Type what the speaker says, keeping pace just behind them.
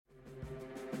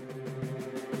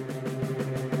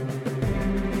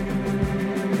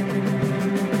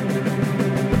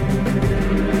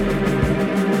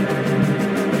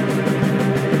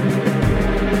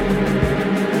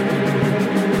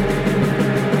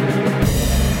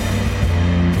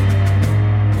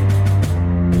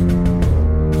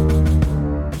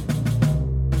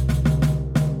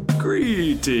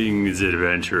Greetings,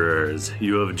 adventurers.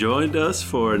 You have joined us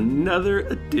for another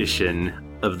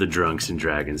edition of the Drunks and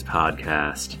Dragons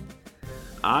podcast.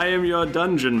 I am your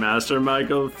dungeon master,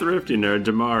 Michael Thrifty Nerd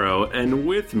tomorrow, and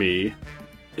with me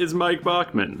is Mike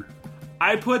Bachman.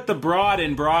 I put the broad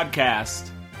in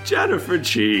broadcast. Jennifer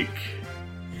Cheek.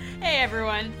 Hey,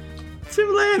 everyone.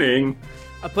 Tim Lanning.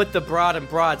 I put the broad in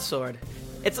broadsword.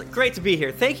 It's great to be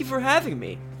here. Thank you for having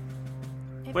me.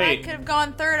 If Wait. I could have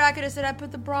gone third, I could have said I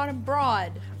put the broad in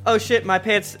broad. Oh shit, my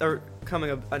pants are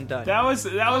coming undone. That was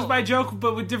my joke,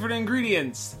 but with different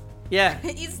ingredients. Yeah.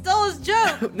 He stole his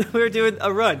joke. We were doing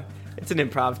a run. It's an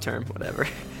improv term, whatever.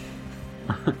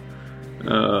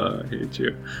 I hate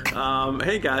you.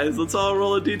 Hey guys, let's all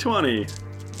roll a d20.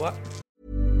 What?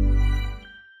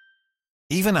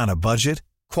 Even on a budget,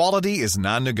 quality is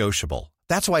non-negotiable.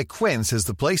 That's why Quince is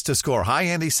the place to score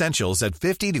high-end essentials at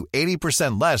 50 to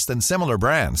 80% less than similar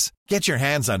brands. Get your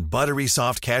hands on buttery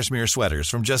soft cashmere sweaters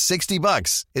from just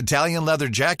 $60, Italian leather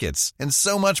jackets, and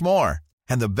so much more.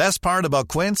 And the best part about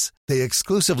Quince, they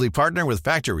exclusively partner with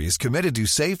factories committed to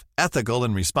safe, ethical,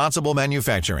 and responsible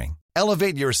manufacturing.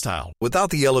 Elevate your style without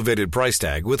the elevated price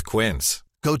tag with Quince.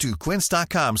 Go to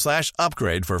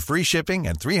quince.com/upgrade for free shipping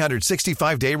and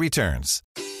 365-day returns.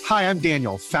 Hi, I'm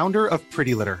Daniel, founder of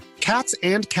Pretty Litter. Cats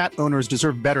and cat owners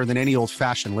deserve better than any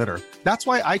old-fashioned litter. That's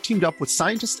why I teamed up with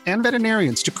scientists and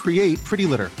veterinarians to create Pretty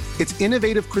Litter. Its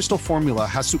innovative crystal formula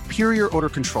has superior odor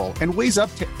control and weighs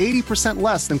up to 80%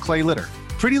 less than clay litter.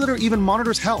 Pretty Litter even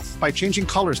monitors health by changing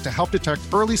colors to help detect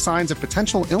early signs of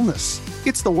potential illness.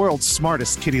 It's the world's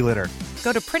smartest kitty litter.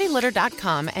 Go to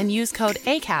prettylitter.com and use code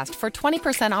ACAST for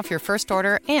 20% off your first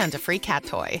order and a free cat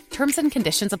toy. Terms and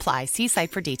conditions apply. See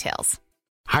site for details.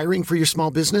 Hiring for your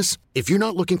small business? If you're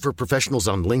not looking for professionals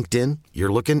on LinkedIn,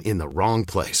 you're looking in the wrong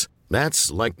place. That's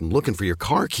like looking for your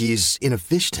car keys in a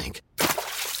fish tank.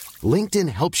 LinkedIn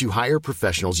helps you hire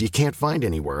professionals you can't find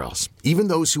anywhere else, even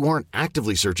those who aren't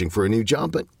actively searching for a new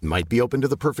job but might be open to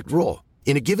the perfect role.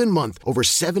 In a given month, over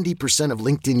 70% of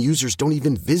LinkedIn users don't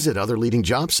even visit other leading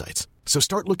job sites. So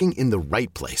start looking in the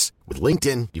right place. With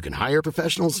LinkedIn, you can hire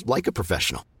professionals like a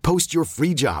professional. Post your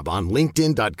free job on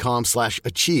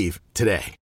linkedin.com/achieve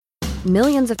today.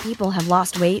 Millions of people have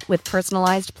lost weight with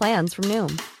personalized plans from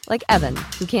Noom. Like Evan,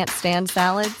 who can't stand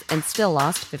salads and still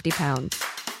lost 50 pounds.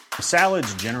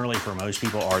 Salads generally for most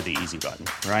people are the easy button,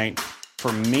 right?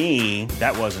 For me,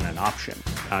 that wasn't an option.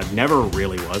 I never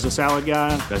really was a salad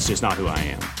guy. That's just not who I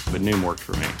am. But Noom worked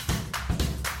for me.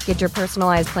 Get your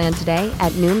personalized plan today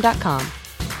at Noom.com.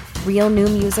 Real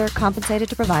Noom user compensated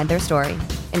to provide their story.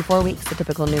 In 4 weeks, the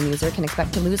typical Noom user can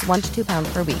expect to lose 1 to 2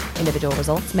 pounds per week. Individual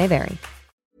results may vary.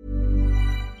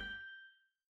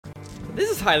 This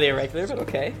is highly irregular, but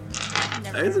okay.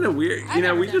 Isn't it weird? You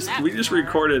know, we just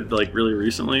recorded like really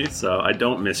recently, so I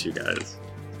don't miss you guys.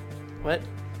 What?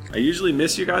 I usually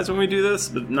miss you guys when we do this,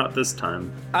 but not this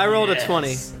time. I rolled a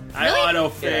 20. I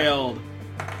auto-failed.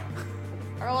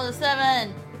 I rolled a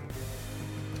 7.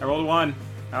 I rolled a 1.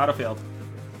 I auto-failed.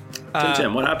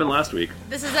 Tim, what happened last week?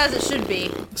 This is as it should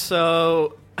be.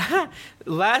 So,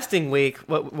 lasting week,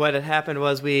 what had happened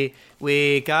was we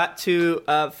got to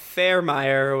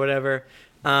Fairmire or whatever,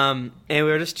 and we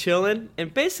were just chilling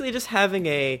and basically just having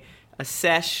a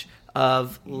sesh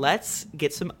of let's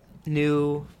get some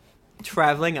new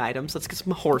traveling items. Let's get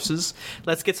some horses.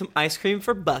 Let's get some ice cream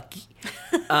for Bucky.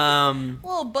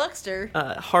 Little Buckster.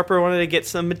 Harper wanted to get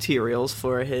some materials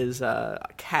for his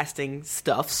casting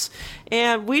stuffs.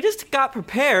 And we just got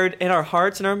prepared in our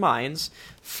hearts and our minds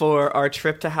for our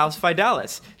trip to House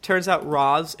Fidalis. Turns out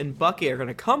Roz and Bucky are going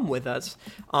to come with us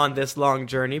on this long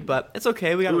journey, but it's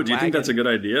okay. We got a wagon. Do you think that's a good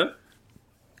idea?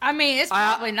 I mean, it's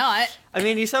probably not. I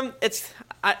mean, I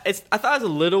thought it was a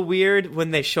little weird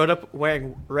when they showed up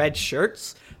wearing red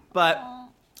shirts, but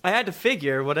I had to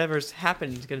figure whatever's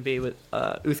happened is going to be with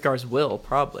Uthgar's will,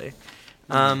 probably.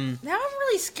 Now I'm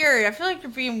really scared. I feel like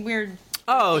you're being weird.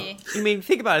 Oh, you mean,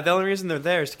 think about it. The only reason they're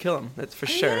there is to kill him. That's for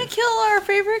sure. Are you going to kill our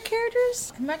favorite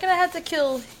characters? Am I going to have to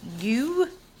kill you,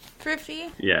 Thrifty?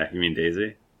 Yeah, you mean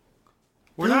Daisy?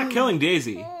 We're not killing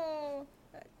Daisy.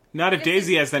 Not if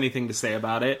Daisy has anything to say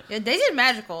about it. Yeah, Daisy's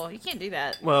magical. You can't do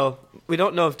that. Well, we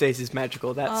don't know if Daisy's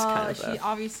magical. That's kind of she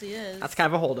obviously is. That's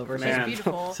kind of a holdover, man. She's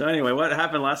beautiful. So anyway, what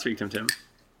happened last week, Tim?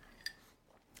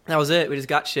 That was it. We just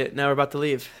got shit. Now we're about to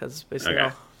leave. That's basically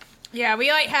all. Yeah, we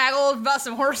haggled about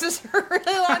some horses for a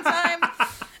really long time.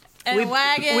 And a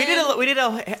wagon. We did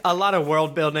a lot of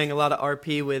world building, a lot of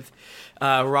RP with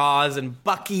Roz and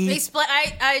Bucky.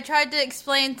 I tried to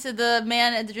explain to the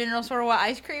man at the general store what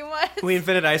ice cream was. We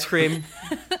invented ice cream.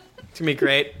 It's gonna be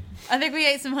great. I think we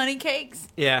ate some honey cakes.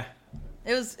 Yeah.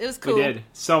 It was cool. We did.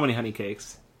 So many honey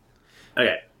cakes.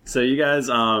 Okay, so you guys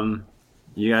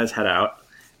you guys head out,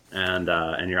 and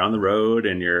you're on the road,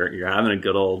 and you're having a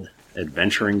good old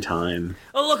adventuring time.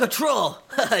 Oh, look, a troll!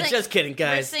 Just kidding, We're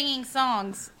guys. singing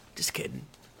songs. Just kidding.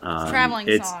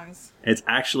 Traveling songs. It's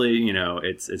actually,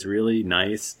 it's really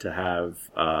nice to have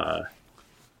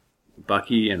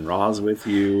Bucky and Roz with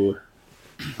you,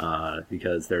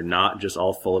 because they're not just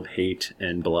all full of hate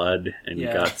and blood and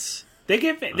guts. They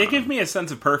give me a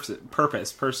sense of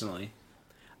purpose, personally.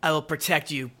 I will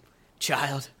protect you,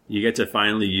 child. You get to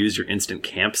finally use your instant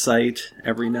campsite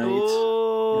every night.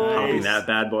 Oh, Popping that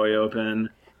bad boy open.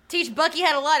 Teach Bucky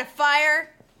how to light a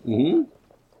fire.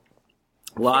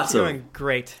 Mm-hmm. Lots doing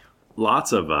great.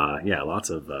 Lots of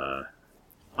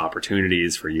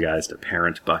opportunities for you guys to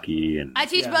parent Bucky, and I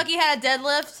teach Bucky how to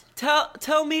deadlift.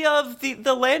 Tell me of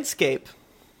the landscape.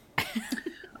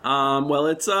 Well,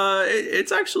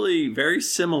 it's actually very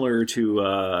similar to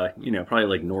probably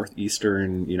like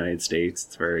northeastern United States.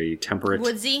 It's very temperate,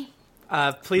 Woodsy.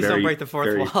 Please don't break the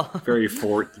fourth wall. very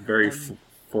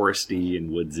foresty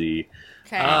and woodsy.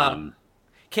 Okay.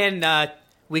 Can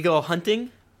we go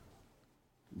hunting?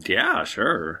 Yeah,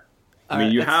 sure. I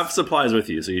mean, you have supplies with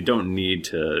you, so you don't need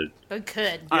to. But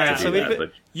could. Yeah, do that,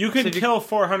 but you can kill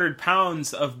 400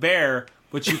 pounds of bear,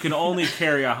 but you can only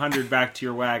carry 100 back to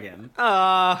your wagon.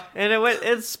 And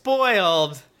it's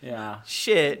spoiled. Yeah.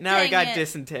 Shit, now I Dang got it.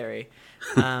 dysentery.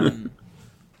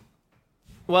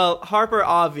 Well, Harper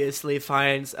obviously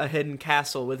finds a hidden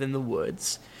castle within the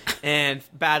woods and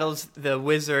battles the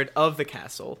wizard of the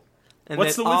castle. And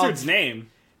What's the then wizard's name?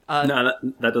 no,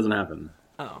 that doesn't happen.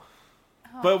 Oh.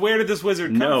 But where did this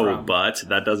wizard come No, from? but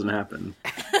that doesn't happen.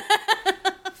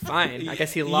 Fine. I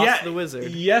guess he lost the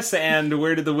wizard. Yes, and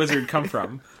where did the wizard come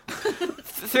from?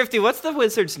 Thrifty, what's the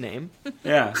wizard's name?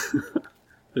 Yeah.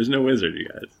 There's no wizard, you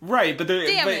guys. Right, but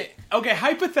Damn it. Okay,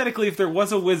 hypothetically, if there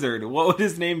was a wizard, what would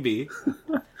his name be?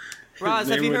 Roz,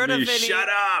 His have you name heard would of be, any? Shut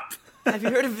up! Have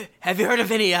you heard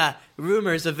of any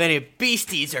rumors of any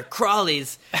beasties or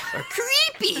crawlies or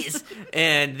creepies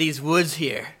in these woods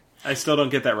here? I still don't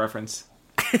get that reference.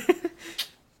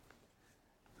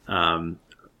 No,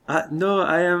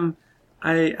 I am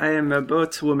a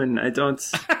boatwoman. I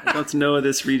don't know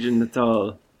this region at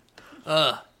all.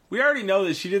 We already know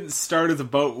that she didn't start as a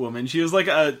boat woman. She was like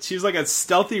a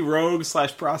stealthy rogue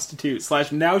 / prostitute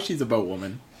 / now she's a boat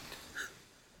woman.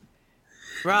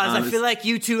 Roz, I feel like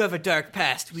you two have a dark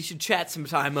past. We should chat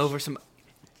sometime over some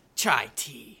chai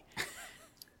tea.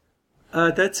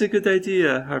 That's a good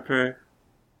idea, Harper.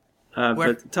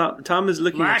 But Tom is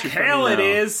looking Like at you funny hell it now.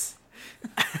 is.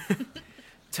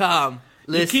 Tom,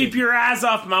 listen. You keep your eyes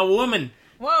off my woman.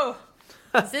 Whoa.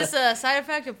 Is this a side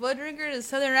effect of Blood Drinker? The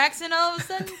southern accent all of a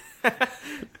sudden?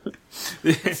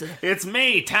 It's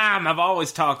me, Tom. I've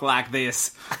always talked like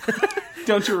this.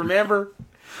 Don't you remember?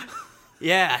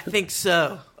 Yeah, I think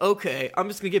so. Okay, I'm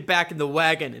just gonna get back in the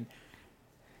wagon and...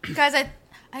 Guys,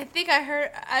 I think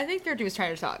Thrifty was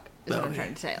trying to talk. Is what I'm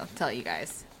trying to tell you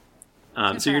guys.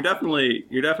 So you're definitely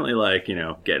like,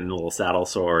 getting a little saddle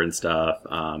sore and stuff.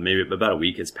 Maybe about a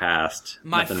week has passed.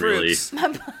 My Nothing fruits.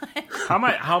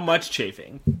 How much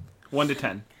chafing? 1 to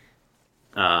 10.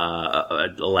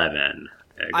 11.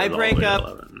 It goes I all the break way to up-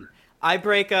 11. I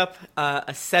break up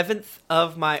a seventh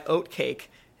of my oat cake,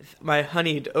 my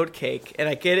honeyed oat cake, and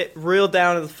I get it real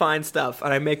down to the fine stuff,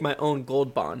 and I make my own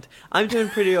gold bond. I'm doing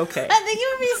pretty okay. I think it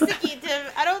would be sticky, Tim.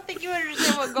 I don't think you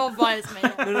understand what gold bond is made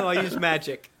of. No, I use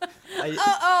magic.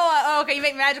 Okay, you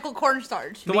make magical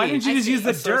cornstarch. So why didn't you just use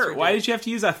the That's sorcerer dirt? Why dirt. did you have to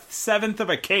use a seventh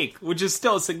of a cake, which is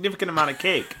still a significant amount of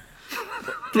cake?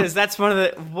 Because that's one of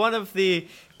the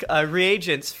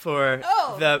reagents for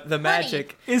the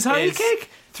magic. Is honey cake?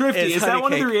 Thrifty, is that honey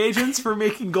one of the cake. reagents for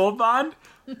making gold bond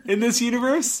in this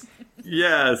universe?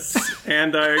 Yes,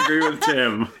 and I agree with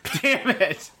Tim. Damn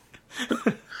it!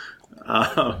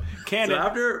 Can So it?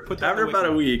 after Put that about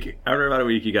away. a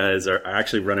week, you guys are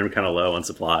actually running kind of low on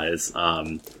supplies.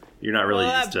 You're not really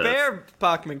Well, used that to bear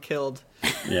Bachman killed.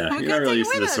 you're not take really it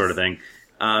used to with this sort us. of thing.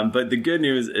 But the good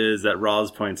news is that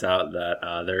Roz points out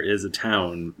that there is a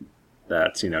town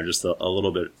that's just a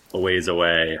little bit a ways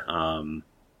away,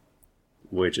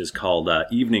 which is called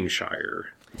Evening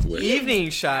Shire. Evening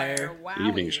Shire. Wow.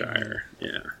 Evening Shire,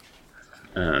 yeah,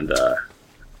 and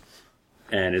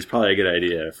it's probably a good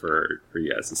idea for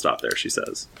you guys to stop there. She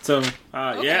says. So,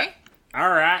 yeah. All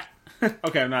right.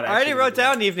 Okay, I'm not. I already actually wrote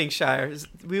down Evening Shire.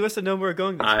 We must have known we were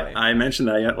going this way. I mentioned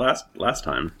that last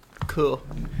time. Cool.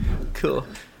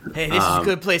 Hey, this is a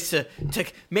good place to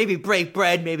maybe break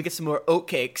bread, maybe get some more oat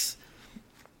cakes.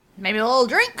 Maybe a little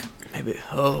drink. Maybe.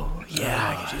 Oh, yeah,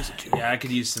 I could use it too. Yeah, I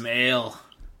could use some ale.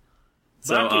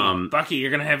 So, Bucky,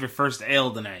 you're gonna have your first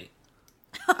ale tonight.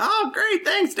 Oh, great!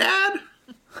 Thanks, Dad.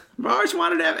 I've always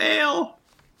wanted to have ale.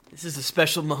 This is a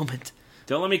special moment.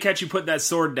 Don't let me catch you putting that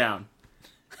sword down.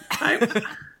 I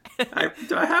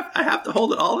have to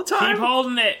hold it all the time. Keep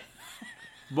holding it.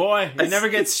 Boy, you never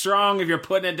get strong if you're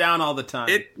putting it down all the time.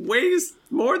 It weighs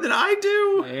more than I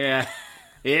do. Yeah.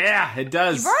 Yeah, it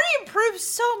does. You've already improved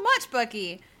so much,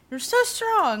 Bucky. You're so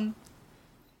strong.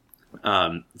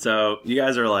 So you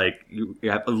guys are like, you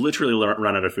have literally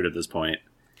run out of food at this point.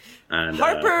 And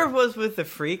Harper was with the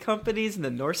free companies in the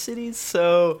North Cities,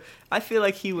 so I feel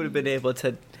like he would have been able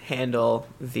to handle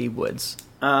the woods.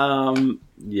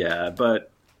 Yeah,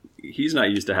 but he's not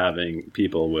used to having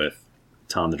people with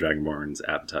Tom the Dragonborn's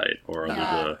appetite or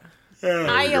under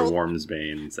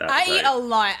Wormsbane's appetite. I eat a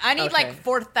lot. I need like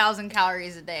 4,000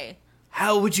 calories a day.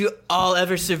 How would you all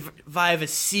ever survive a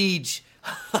siege?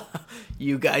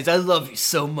 You guys, I love you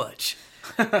so much.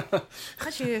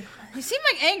 You seem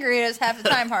like angry at us half the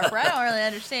time, Harper. I don't really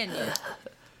understand you.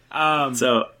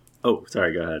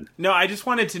 Sorry, go ahead. No, I just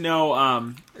wanted to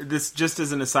know, this just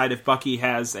as an aside, if Bucky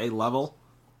has a level.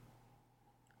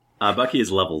 Bucky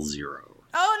is level 0.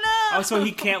 Oh, no! Oh, so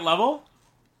he can't level?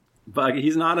 Bucky,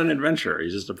 he's not an adventurer.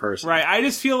 He's just a person. Right, I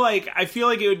feel like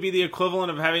it would be the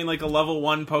equivalent of having, like, a level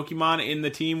 1 Pokemon in the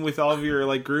team with all of your,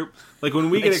 like, group. Like, when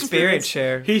we get experience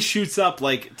share, he shoots up,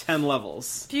 like, 10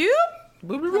 levels. Phew!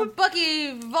 Bucky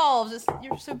evolves.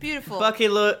 You're so beautiful. Bucky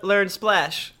learns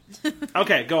Splash.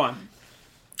 Okay, go on.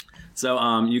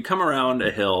 So, you come around a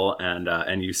hill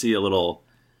and you see a little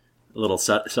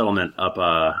settlement up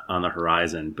on the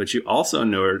horizon, but you also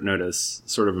notice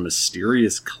sort of a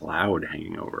mysterious cloud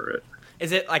hanging over it.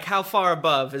 Is it like how far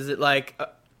above? Is it like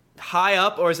high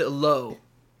up or is it low?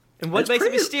 And what makes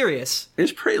it mysterious?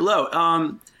 It's pretty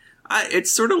low. It's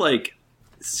sort of like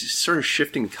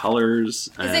shifting colors.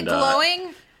 Is it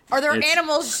glowing? Are there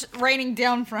animals raining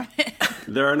down from it?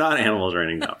 There are not animals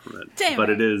raining down from it. Damn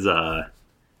but it. It is.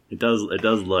 It does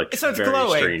look so it's very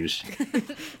glowing. strange.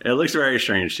 It looks very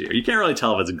strange to you. You can't really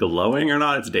tell if it's glowing or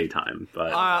not. It's daytime,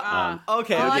 but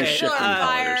okay. it'll I just feel shift in colors.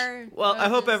 fire. Well, I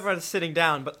hope everyone's sitting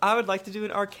down, but I would like to do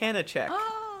an Arcana check.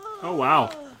 Oh,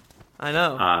 wow. I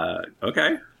know.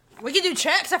 Okay. We can do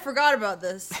checks. I forgot about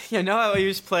this. You know how you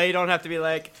just play? You don't have to be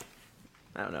like...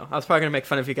 I don't know. I was probably going to make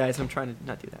fun of you guys. I'm trying to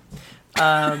not do that.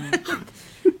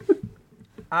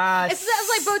 It sounds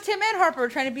like both Tim and Harper are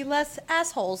trying to be less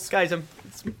assholes. Guys,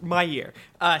 it's my year.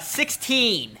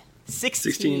 16.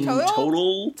 16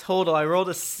 total? Total. I rolled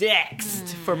a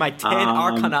 6 for my 10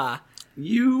 Arcana.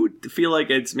 You feel like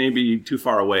it's maybe too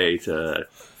far away to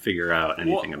figure out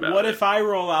anything about it. What if I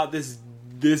roll out this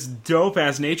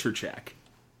dope-ass nature check?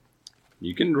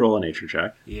 You can roll a nature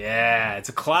check. Yeah, it's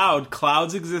a cloud.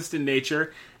 Clouds exist in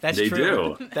nature. That's They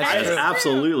true. do. That's true.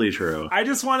 Absolutely true. I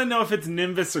just want to know if it's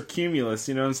Nimbus or Cumulus,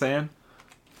 you know what I'm saying?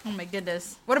 Oh my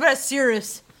goodness. What about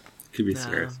Cirrus? Could be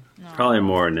serious. No. Probably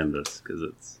more Nimbus, because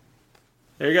it's...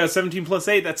 There you go, 17 plus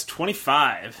 8, that's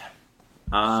 25.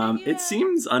 It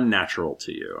seems unnatural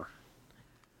to you.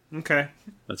 Okay.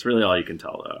 That's really all you can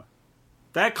tell, though.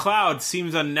 That cloud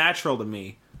seems unnatural to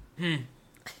me.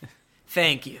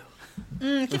 Thank you.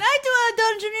 Can I do a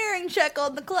dungeoneering check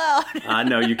on the cloud?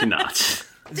 No, you cannot.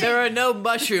 There are no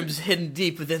mushrooms hidden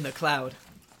deep within the cloud.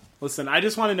 Listen, I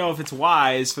just want to know if it's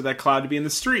wise for that cloud to be in the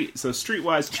street. So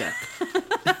streetwise check.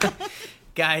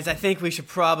 Guys, I think we should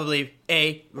probably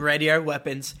A, ready our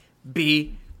weapons,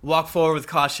 B, walk forward with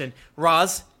caution.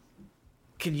 Roz,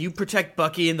 can you protect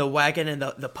Bucky and the wagon and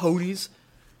the ponies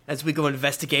as we go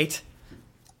investigate?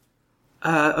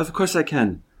 Of course I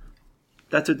can.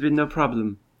 That would be no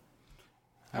problem.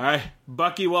 Alright,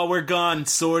 Bucky, while we're gone,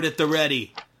 sword at the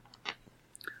ready.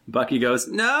 Bucky goes,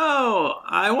 "No,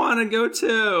 I want to go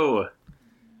too."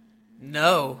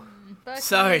 No. Bucky.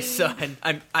 Sorry, son.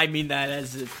 I mean that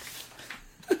as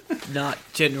not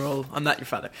general. I'm not your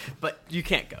father. But you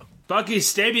can't go. Bucky,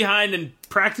 stay behind and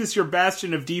practice your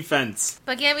bastion of defense.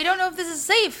 Bucky, we don't know if this is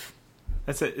safe.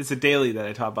 It's a daily that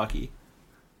I taught Bucky.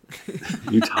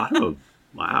 You taught him?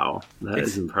 Wow, that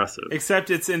is impressive. Except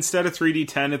it's instead of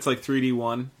 3D10, it's like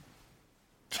 3D1.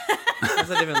 What does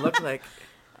that even look like?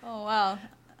 Oh, wow.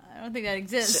 I don't think that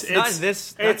exists. Not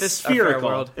this spherical.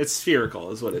 world. It's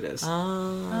spherical, is what it is.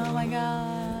 Oh my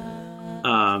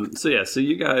god. So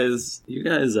you guys get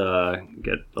a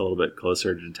little bit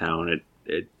closer to town.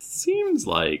 It seems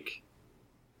like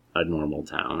a normal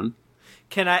town.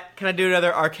 Can I do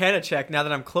another Arcana check now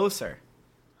that I'm closer?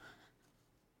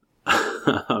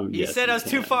 You said I was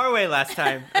too far away last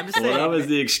time. I'm just saying. Well, that was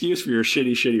the excuse for your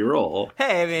shitty roll.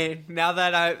 Hey, I mean, now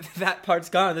that that part's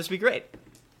gone, this would be great.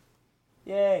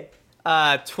 Yay.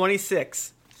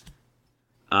 26.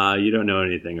 You don't know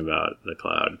anything about the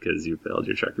cloud because you failed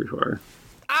your check before.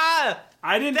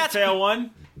 I didn't fail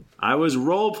one. I was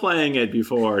role-playing it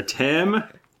before, Tim.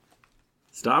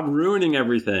 Stop ruining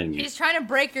everything. He's trying to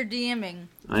break your DMing.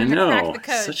 I know. Crack the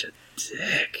code. Such a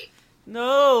dick.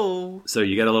 No. So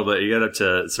you get up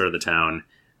to sort of the town,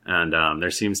 and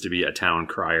there seems to be a town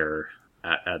crier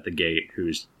at the gate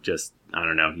who's just, I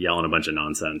don't know, yelling a bunch of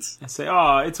nonsense. I say,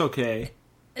 oh, it's okay.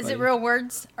 Is it real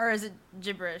words or is it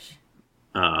gibberish?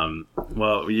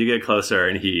 Well, you get closer,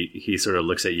 and he sort of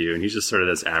looks at you, and he's just sort of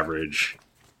this average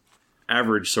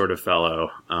sort of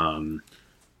fellow,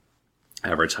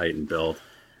 average height and build,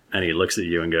 and he looks at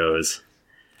you and goes,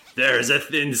 "There's a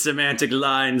thin semantic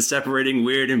line separating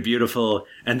weird and beautiful,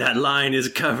 and that line is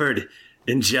covered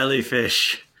in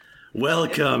jellyfish.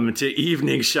 Welcome to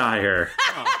Evening Shire."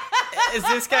 Is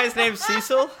this guy's name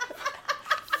Cecil?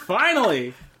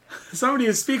 Finally! Somebody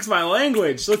who speaks my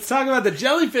language. Let's talk about the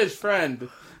jellyfish friend.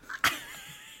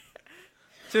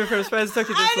 Super surprised it took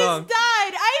you this long. I just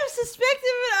died. I was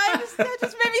suspected, but that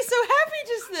just made me so happy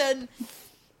just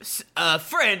then.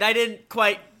 Friend, I didn't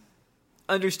quite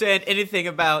understand anything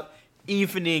about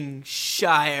Evening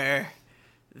Shire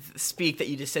speak that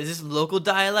you just said. Is this local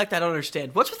dialect? I don't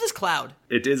understand. What's with this cloud?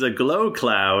 It is a glow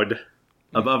cloud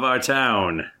above our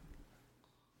town.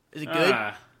 Is it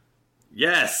good?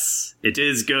 Yes, it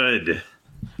is good.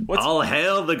 All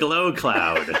hail the glow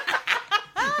cloud.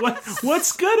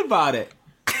 What's good about it,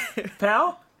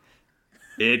 pal?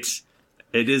 It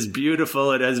is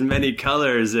beautiful. It has many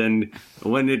colors, and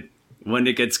when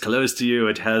it gets close to you,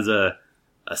 it has a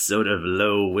sort of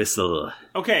low whistle.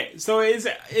 Okay, so is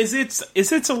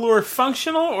its allure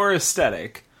functional or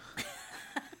aesthetic?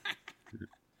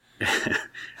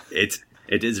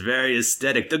 It is very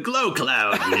aesthetic. The glow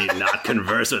cloud need not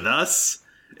converse with us.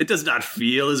 It does not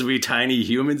feel as we tiny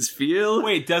humans feel.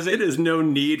 Wait, does it? It has no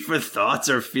need for thoughts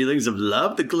or feelings of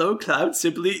love. The glow cloud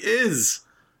simply is.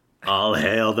 All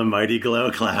hail the mighty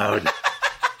glow cloud.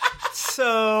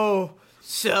 So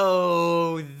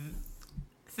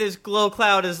this glow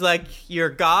cloud is like your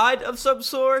god of some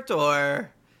sort,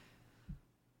 or?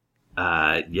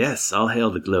 Yes, all hail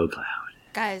the glow cloud.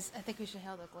 Guys, I think we should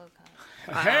hail the glow cloud.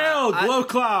 Hail, glow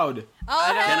cloud!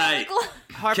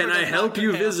 Can I help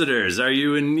you visitors? Are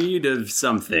you in need of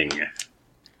something?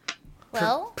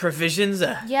 Well, provisions?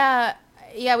 Yeah,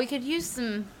 we could use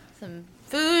some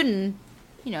food and,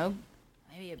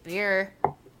 maybe a beer.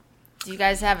 Do you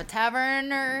guys have a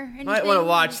tavern or anything? Might want to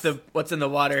watch what's in the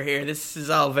water here. This is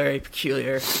all very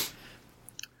peculiar.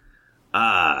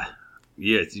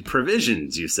 Yes,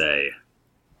 provisions, you say?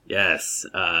 Yes,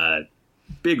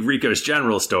 Big Rico's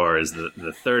General Store is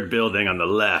the third building on the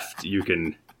left. You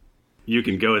can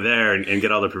go there and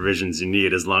get all the provisions you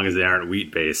need as long as they aren't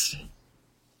wheat-based.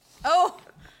 Oh,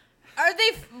 are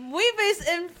they wheat-based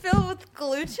and filled with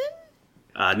gluten?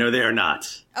 No, they are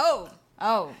not. Oh,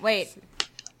 wait.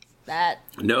 That.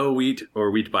 No wheat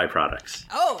or wheat byproducts.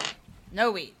 Oh, no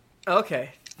wheat. Okay,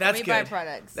 that's wheat good.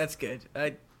 Byproducts. That's good.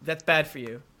 That's bad for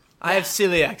you. I have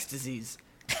celiac disease.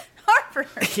 Harper.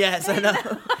 Yes, I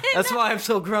know. That's why I'm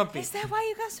so grumpy. Is that why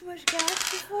you got so much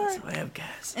gas before? That's why I have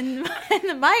gas. And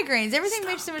the migraines. Everything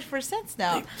makes so much more sense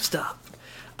now. Stop.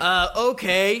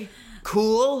 Okay.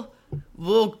 Cool.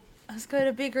 Let's go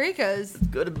to Big Rico's.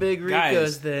 Go to Big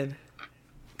Rico's then.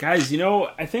 Guys,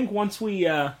 I think once we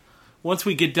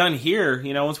get done here,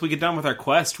 once we get done with our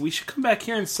quest, we should come back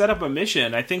here and set up a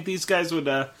mission. I think these guys would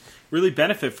really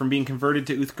benefit from being converted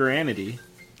to Uthgaranity.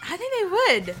 I think they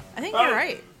would. I think you're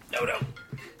right. No.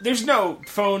 There's no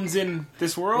phones in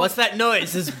this world. What's that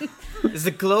noise? Is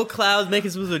the glow cloud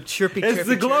making some sort of chirpy? It's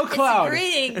the glow cloud. It's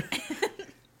a greeting.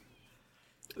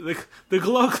 the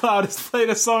glow cloud has played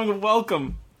a song of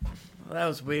welcome. Well, that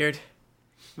was weird.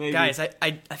 Maybe. Guys,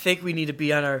 I think we need to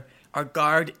be on our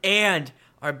guard and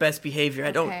our best behavior.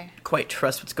 I don't quite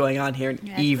trust what's going on here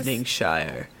in Evening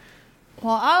Shire.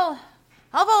 Well,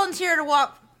 I'll volunteer to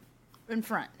walk in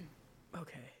front.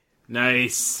 Okay.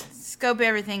 Nice. Scope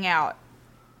everything out.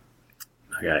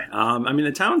 Okay.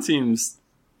 The town seems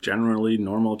generally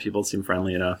normal. People seem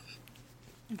friendly enough.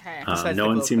 Okay. No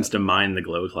one seems to mind the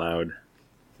glow cloud.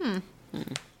 Well,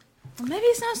 maybe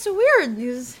it's not so weird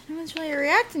because no one's really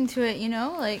reacting to it,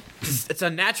 It's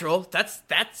unnatural. That's.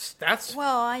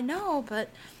 Well, I know, but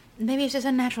maybe it's just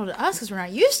unnatural to us because we're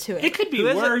not used to it. It could be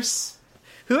worse.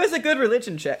 Who has a good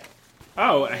religion check?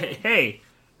 Oh, hey.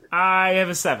 I have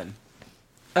a 7.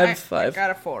 I have 5. I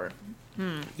got a 4.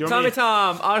 Tommy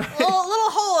Tom. Little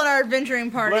hole in our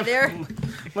adventuring party there.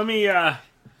 Let me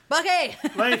Bucky.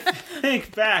 let me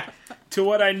think back to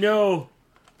what I know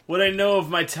of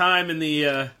my time in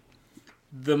the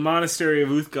monastery of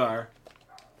Uthgar.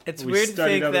 It's We weird to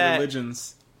studied think other that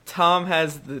religions. Tom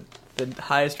has the the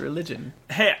highest religion.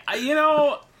 Hey, you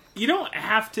don't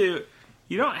have to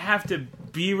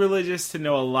be religious to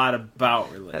know a lot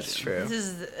about religion. That's true. This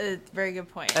is a very good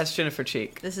point. That's Jennifer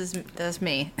Cheek. That's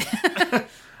me.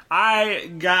 I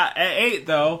got at 8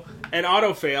 though, an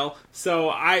auto fail. So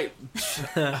I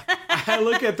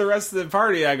look at the rest of the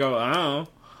party. I go, oh.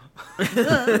 Tom,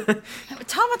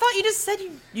 I thought you just said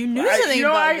you knew something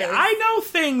about this. I know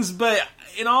things, but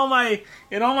in all my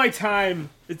time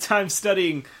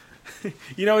studying,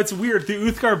 it's weird. The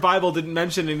Uthgar Bible didn't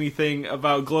mention anything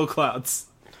about glow clouds.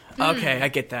 Okay, I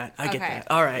get that. I get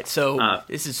that. All right, so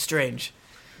this is strange.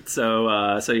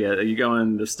 So yeah, you go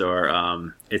in the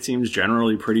store. It seems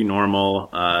generally pretty normal,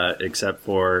 except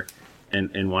for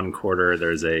in one quarter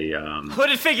there's a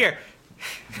hooded figure.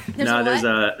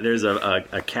 There's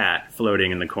a cat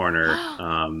floating in the corner.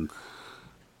 A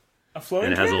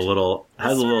floating and it has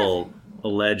cat? a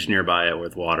ledge nearby it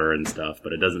with water and stuff,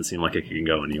 but it doesn't seem like it can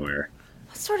go anywhere.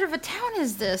 What sort of a town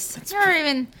is this?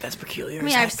 That's peculiar. I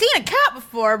mean, I've seen a cat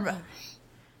before, but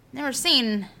never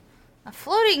seen a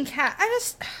floating cat.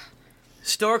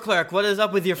 Store clerk, what is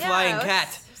up with your flying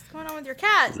cat? What's going on with your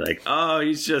cat? He's like, oh,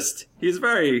 he's a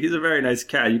very nice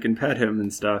cat. You can pet him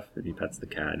and stuff. And he pets the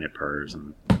cat and it purrs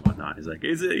and whatnot. He's like,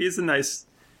 he's a nice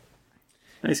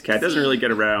cat. Doesn't really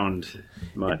get around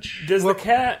much. Does the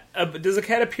cat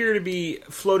appear to be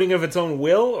floating of its own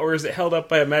will, or is it held up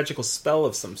by a magical spell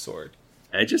of some sort?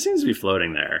 It just seems to be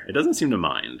floating there. It doesn't seem to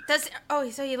mind.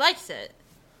 So he likes it.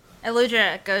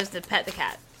 Eludra goes to pet the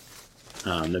cat.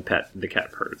 The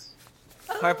cat purrs.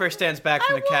 Harper stands back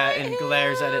from the cat and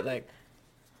glares at it like,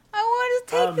 I want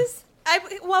to take this. I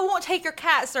won't take your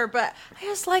cat, sir, but I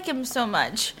just like him so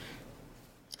much.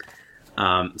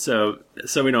 So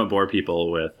we don't bore people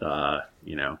with,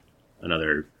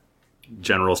 another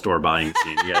general store buying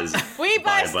scene. You guys we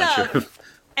buy stuff.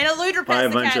 And Eludra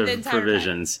pets the cat the entire of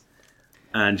provisions. Time.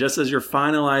 And just as you're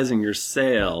finalizing your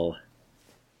sale,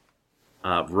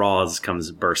 Roz comes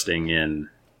bursting in.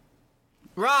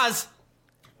 Roz!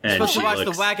 And supposed to watch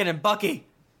the wagon and Bucky.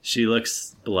 She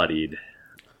looks bloodied.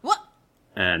 What?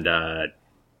 And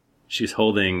she's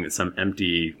holding some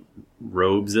empty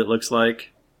robes, it looks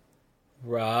like.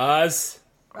 Roz?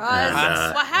 What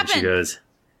happened? And she goes,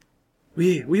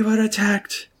 We were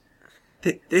attacked.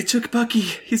 They took Bucky.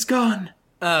 He's gone.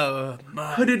 Oh,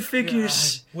 my hooded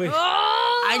figures. Wait.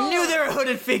 Oh! I knew there were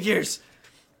hooded figures.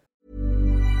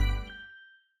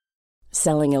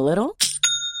 Selling a little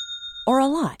or a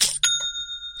lot?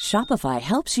 Shopify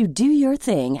helps you do your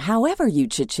thing however you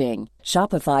cha-ching.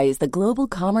 Shopify is the global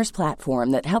commerce platform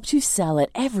that helps you sell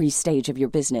at every stage of your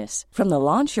business. From the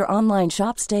launch your online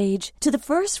shop stage to the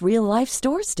first real-life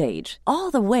store stage,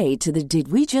 all the way to the did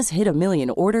we just hit a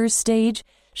million orders stage.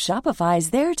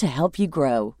 Shopify's there to help you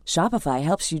grow. Shopify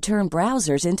helps you turn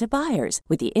browsers into buyers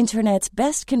with the internet's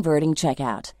best converting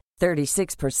checkout.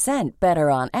 36%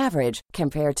 better on average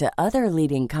compared to other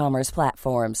leading commerce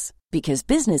platforms. Because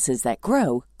businesses that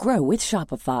grow, grow with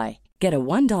Shopify. Get a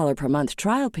 $1 per month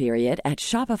trial period at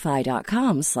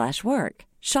shopify.com/work.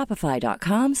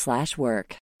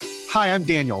 Shopify.com/work. Hi, I'm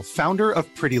Daniel, founder of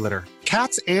Pretty Litter.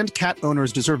 Cats and cat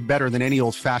owners deserve better than any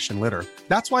old-fashioned litter.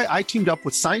 That's why I teamed up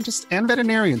with scientists and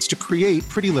veterinarians to create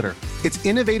Pretty Litter. Its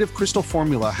innovative crystal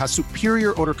formula has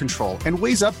superior odor control and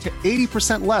weighs up to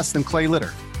 80% less than clay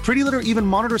litter. Pretty Litter even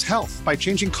monitors health by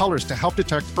changing colors to help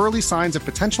detect early signs of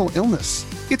potential illness.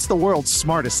 It's the world's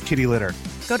smartest kitty litter.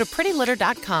 Go to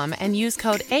prettylitter.com and use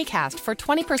code ACAST for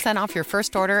 20% off your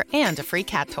first order and a free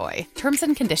cat toy. Terms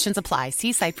and conditions apply.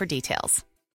 See site for details.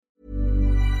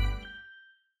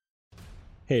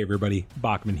 Hey everybody,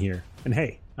 Bachman here. And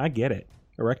hey, I get it.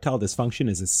 Erectile dysfunction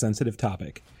is a sensitive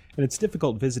topic, and it's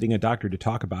difficult visiting a doctor to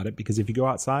talk about it because if you go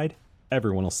outside,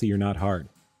 everyone will see you're not hard.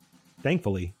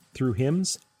 Thankfully, through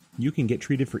HIMS, you can get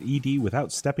treated for ED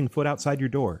without stepping foot outside your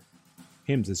door.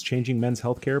 HIMS is changing men's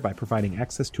healthcare by providing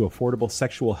access to affordable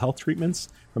sexual health treatments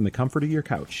from the comfort of your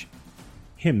couch.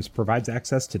 HIMS provides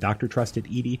access to doctor-trusted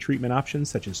ED treatment options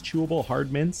such as chewable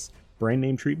hard mints, brand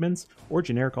name treatments, or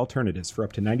generic alternatives for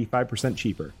up to 95%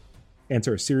 cheaper.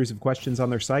 Answer a series of questions on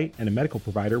their site, and a medical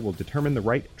provider will determine the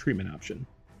right treatment option.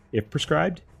 If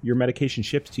prescribed, your medication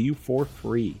ships to you for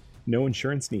free, no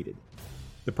insurance needed.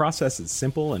 The process is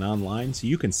simple and online, so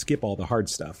you can skip all the hard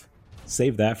stuff.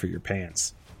 Save that for your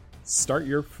pants. Start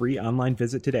your free online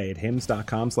visit today at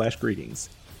hims.com/greetings.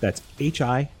 That's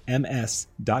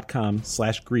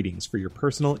HIMS.com/greetings for your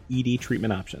personal ED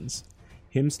treatment options.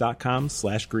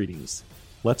 hims.com/greetings.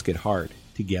 Let's get hard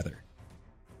together.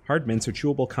 Hard mints are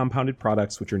chewable compounded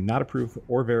products which are not approved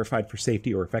or verified for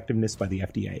safety or effectiveness by the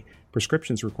FDA.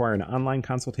 Prescriptions require an online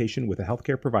consultation with a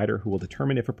healthcare provider who will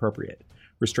determine if appropriate.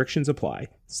 Restrictions apply.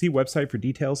 See website for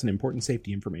details and important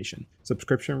safety information.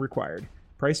 Subscription required.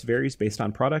 Price varies based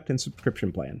on product and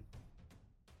subscription plan.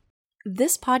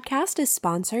 This podcast is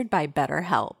sponsored by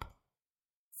BetterHelp.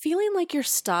 Feeling like you're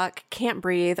stuck, can't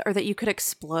breathe, or that you could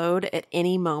explode at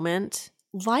any moment?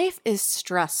 Life is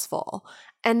stressful,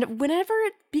 and whenever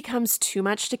it becomes too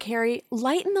much to carry,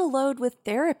 lighten the load with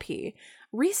therapy.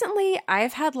 Recently,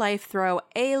 I've had life throw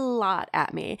a lot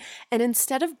at me, and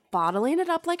instead of bottling it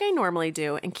up like I normally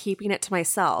do and keeping it to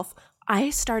myself,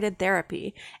 I started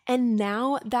therapy, and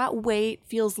now that weight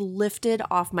feels lifted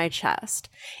off my chest.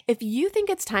 If you think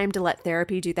it's time to let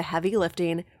therapy do the heavy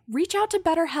lifting, reach out to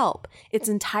BetterHelp. It's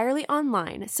entirely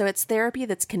online, so it's therapy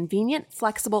that's convenient,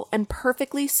 flexible, and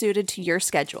perfectly suited to your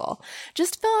schedule.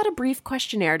 Just fill out a brief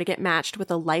questionnaire to get matched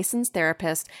with a licensed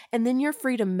therapist, and then you're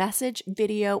free to message,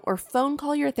 video, or phone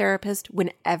call your therapist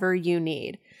whenever you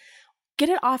need. Get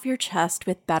it off your chest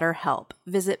with BetterHelp.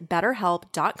 Visit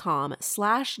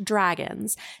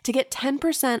betterhelp.com/dragons to get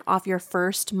 10% off your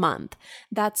first month.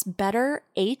 That's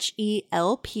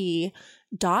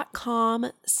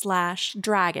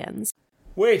betterhelp.com/dragons.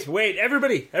 Wait,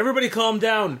 everybody calm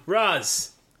down.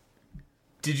 Roz,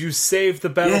 did you save the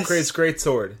Battle Craze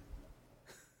Greatsword?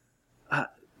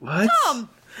 What? Tom!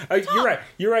 You're right.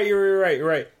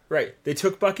 They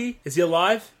took Bucky? Is he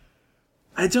alive?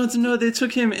 I don't know. They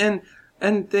took him and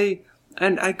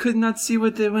I could not see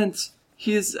what they went.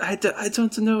 I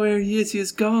don't know where he is. He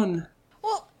is gone.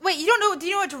 Well, wait, you don't know? Do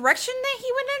you know what direction that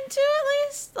he went into at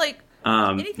least? Like,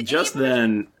 just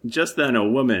then a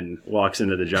woman walks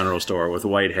into the general store with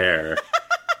white hair,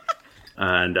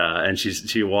 and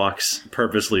she walks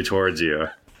purposely towards you.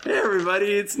 Hey,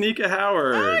 everybody! It's Nika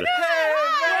Howard.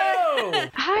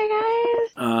 Hi,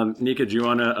 guys. Nika, do you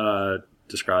want to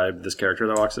describe this character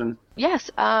that walks in? Yes.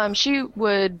 She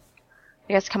would,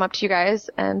 I guess, come up to you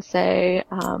guys and say,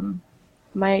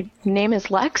 "My name is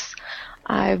Lex.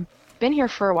 I've been here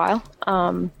for a while.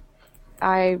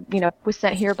 I, was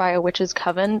sent here by a witch's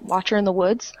coven watcher in the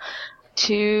woods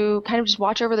to kind of just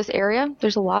watch over this area.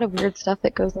 There's a lot of weird stuff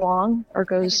that goes on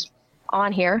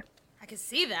here. I can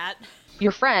see that.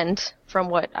 Your friend, from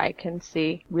what I can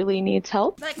see, really needs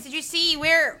help. Lex, did you see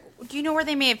do you know where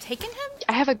they may have taken him?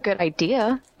 I have a good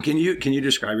idea. Can you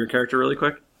describe your character really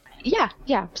quick? Yeah,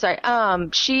 sorry.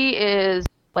 She is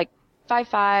like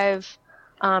 5'5",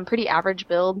 pretty average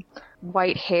build,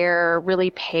 white hair, really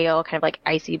pale, kind of like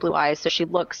icy blue eyes. So she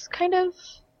looks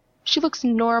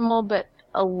normal, but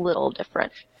a little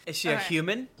different. Is she a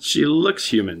human? She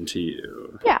looks human to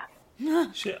you. Yeah.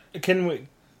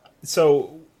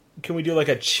 Can we do like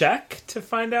a check to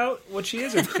find out what she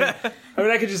is? I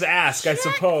could just ask, I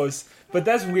suppose. But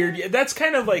that's weird. That's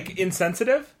kind of like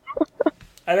insensitive.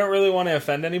 I don't really want to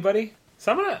offend anybody.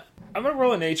 So I'm gonna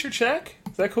roll a nature check.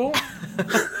 Is that cool?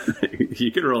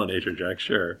 You can roll a nature check,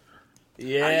 sure.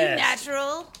 Yeah. Are you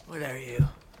natural? What are you?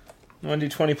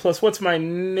 1d20 plus. What's my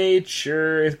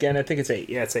nature? Again, I think it's 8.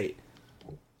 Yeah, it's 8.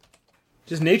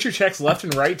 Just nature checks left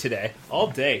and right today. All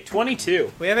day.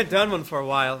 22. We haven't done one for a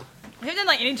while. We haven't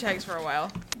done any checks for a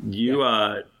while. You,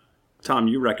 Tom,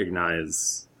 you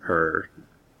recognize her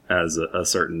as a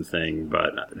certain thing,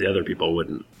 but the other people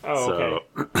wouldn't. Oh, okay.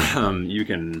 So, you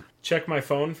can... Check my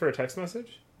phone for a text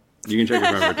message? You can check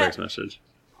your phone for a text message.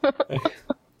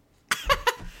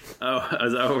 Oh,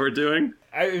 is that what we're doing?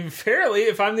 Fairly,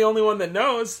 if I'm the only one that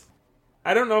knows.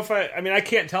 I don't know if I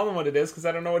can't tell them what it is, because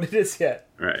I don't know what it is yet.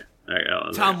 Right.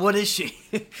 Tom, what is she?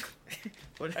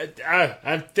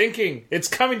 I'm thinking. It's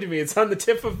coming to me. It's on the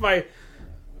tip of my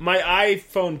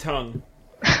iPhone tongue.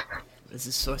 This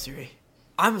is sorcery.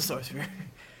 I'm a sorcerer.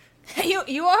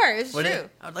 You are. It's true.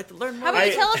 I would like to learn more. How about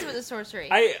you tell us about the sorcery?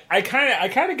 I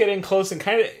kind of get in close and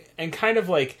kind of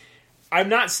like, I'm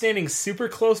not standing super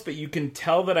close, but you can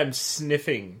tell that I'm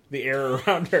sniffing the air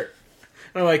around her.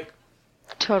 And I'm like,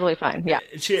 totally fine. Yeah.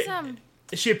 She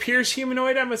appears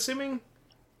humanoid, I'm assuming.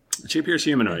 She appears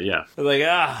humanoid. Yeah. I'm like,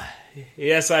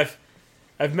 yes, I've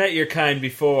met your kind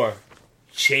before,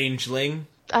 changeling.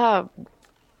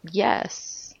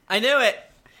 Yes. I knew it.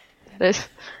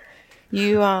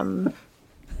 You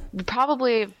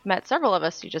probably met several of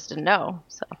us. You just didn't know.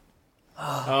 So.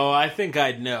 Oh, I think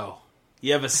I'd know.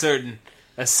 You have a certain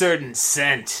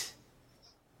scent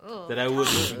that I wouldn't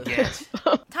forget.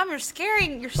 Tom, you're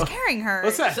scaring her.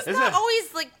 What's that? It's not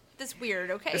always like this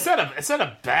weird, okay? It's not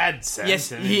a bad scent. Yes,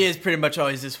 he is pretty much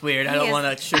always this weird. I don't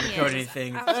want to sugarcoat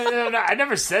anything. No, I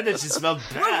never said that she smelled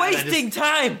bad. We're wasting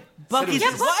time. Bucky,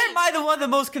 why am I the one the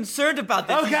most concerned about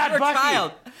this? Oh, God, You're Bucky. a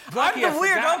child. I'm the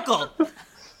weird uncle.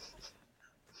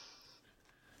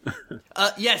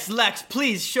 Yes, Lex,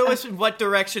 please show us in what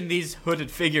direction these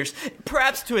hooded figures.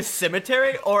 Perhaps to a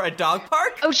cemetery or a dog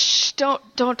park? Oh, shh!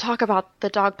 Don't talk about the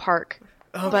dog park.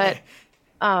 Okay.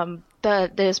 But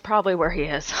that is probably where he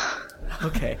is.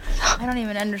 Okay. I don't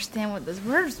even understand what those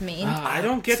words mean. I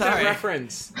don't get that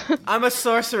reference. I'm a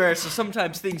sorcerer, so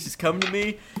sometimes things just come to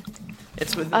me.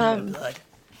 It's within my blood.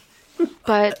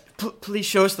 But please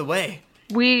show us the way.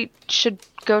 we should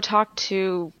go talk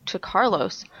to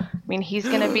Carlos. I mean, he's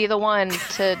going to be the one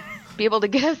to be able to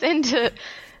get us into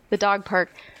the dog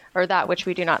park, or that which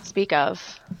we do not speak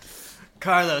of.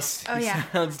 Carlos. Oh, yeah.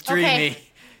 Sounds dreamy. Okay.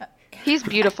 He's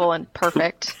beautiful and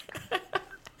perfect.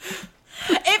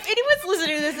 If anyone's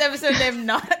listening to this episode and they have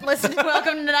not listened to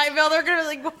Welcome to Night Vale, they're going to be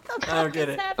like, what the I don't fuck get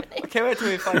is it. happening? I can't wait till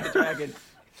we find the dragon.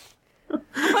 Oh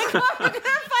my god, we're going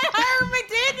to fight Hiram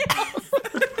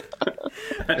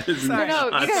McDaniels! Sorry. No,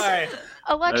 you guys, Sorry.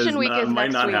 election week is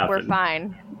might next not week. happen. We're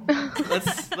fine.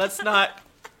 Let's not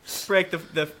break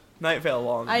the Night Vale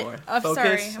law anymore. I'm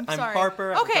Focus. sorry. I'm sorry.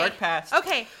 Harper. I'm Okay. Dark Past.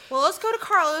 Okay. Well, let's go to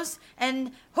Carlos,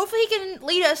 and hopefully he can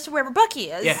lead us to wherever Bucky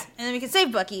is. Yeah. And then we can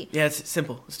save Bucky. Yeah, it's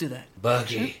simple. Let's do that.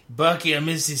 Bucky, I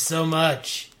miss you so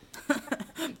much.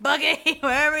 Bucky,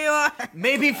 wherever you are.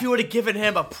 Maybe if you would have given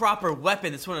him a proper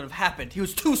weapon, this wouldn't have happened. He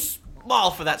was too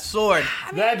small for that sword.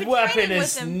 I mean, That I've been weapon training with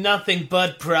is him. nothing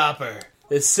but proper.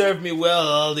 It served me well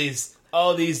all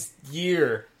these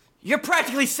year. You're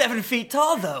practically 7 feet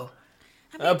tall, though.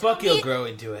 Bucky will grow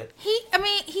into it.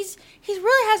 He's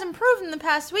really has improved in the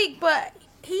past week, but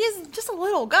he is just a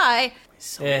little guy.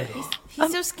 He's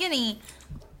so skinny.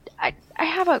 I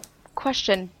have a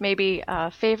question, maybe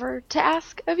a favor to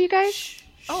ask of you guys.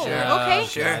 Oh, okay.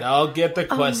 Sure. Right, I'll get the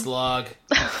quest log.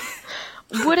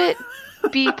 Would it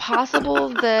be possible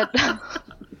that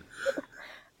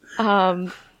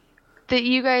that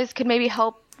you guys could maybe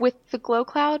help with the glow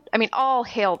cloud? I mean, all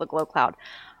hail the glow cloud,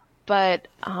 but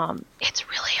it's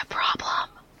really a problem.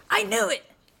 I knew it.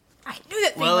 I knew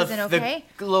that thing Well, if wasn't the okay.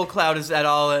 glow cloud is at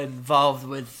all involved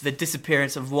with the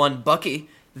disappearance of one Bucky,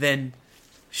 then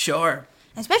sure.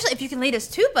 Especially if you can lead us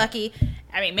to Bucky.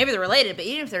 I mean, maybe they're related, but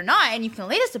even if they're not, and you can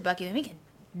lead us to Bucky, then we can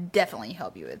definitely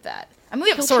help you with that. I mean, we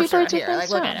have a Kill two sorcerer birds with here. one Like,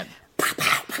 look stone. at him.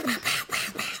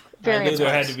 Very I knew there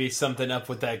important. had to be something up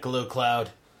with that glow cloud.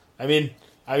 I mean,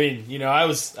 you know, I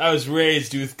was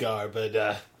raised Uthgar, but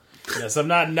so I'm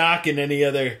not knocking any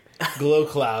other glow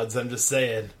clouds. I'm just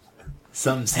saying,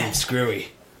 something seems screwy.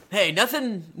 Hey,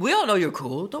 nothing. We all know you're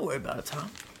cool. Don't worry about it,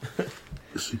 Tom.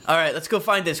 All right, let's go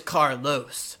find this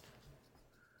Carlos.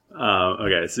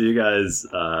 Okay, so you guys,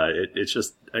 it's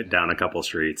just down a couple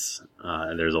streets,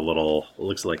 and there's a little,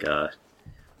 looks like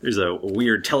there's a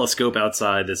weird telescope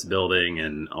outside this building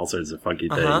and all sorts of funky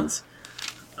things.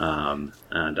 And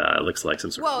it looks like some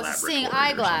sort Whoa, of it's a laboratory seeing or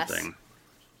eyeglass. something.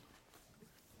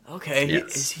 Okay,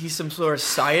 Yes. is he some sort of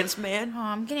science man? Oh,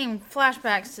 I'm getting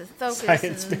flashbacks to Thocus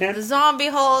Science and man. the zombie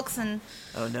hulks and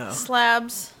Oh no,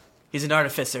 slabs. he's an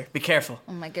artificer. Be careful.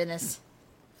 Oh my goodness.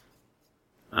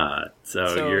 So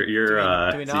So, you're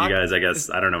do we so you knock? guys, I guess,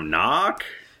 I don't know, knock?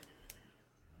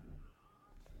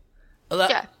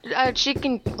 Yeah,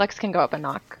 Lex can go up and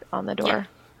knock on the door.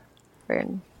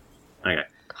 And Okay.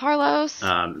 Carlos.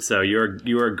 So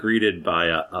you are greeted by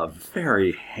a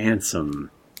very handsome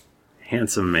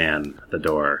man at the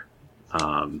door.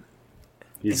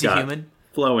 He's Is he got human?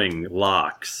 flowing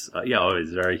locks.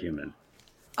 He's very human.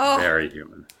 Oh, Very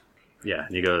human. Yeah,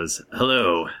 and he goes,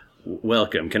 "Hello,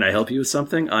 welcome. Can I help you with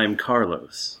something? I'm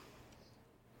Carlos."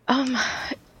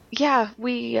 Yeah,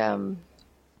 we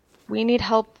need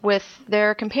help with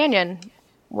their companion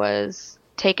was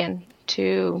taken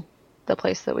to the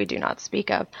place that we do not speak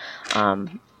of.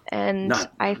 And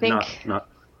I think not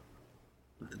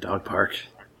the dog park.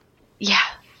 yeah,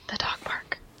 the dog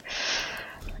park.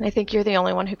 And I think you're the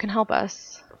only one who can help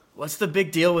us. What's the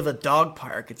big deal with a dog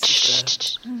park? It's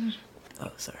just Oh,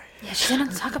 sorry. yeah, she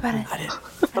didn't talk about it. I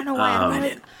don't know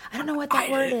why. I don't know what that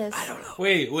word is. I don't know.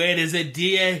 Wait, is it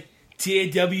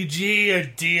TAWG or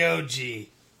DOG?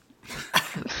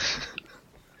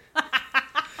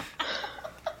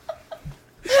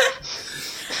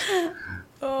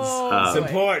 It's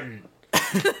important.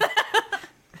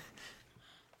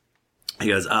 He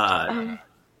goes,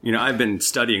 I've been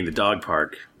studying the dog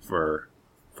park for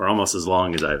almost as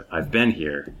long as I've been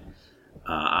here.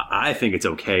 I think it's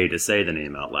okay to say the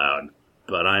name out loud,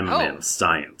 but I'm a man of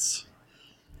science.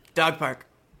 Dog park.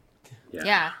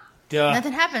 Yeah. Duh.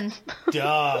 Nothing happened.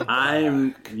 Dog. What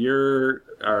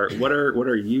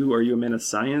are you? Are you a man of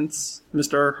science,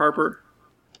 Mr. Harper?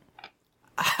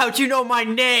 How'd you know my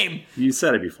name? You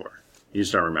said it before. You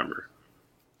just don't remember.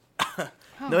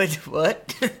 No,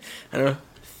 what? I don't know.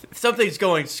 Something's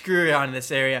going screwy on in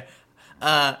this area.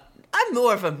 I'm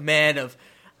more of a man of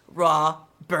raw,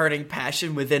 burning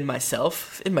passion within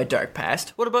myself in my dark past.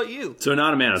 What about you? So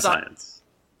not a man of science.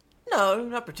 No,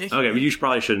 not particularly. Okay, but you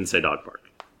probably shouldn't say dog park.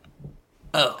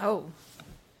 Oh.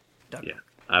 Yeah,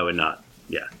 I would not.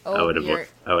 Yeah, Oh, I would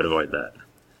avoid that.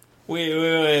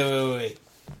 Wait.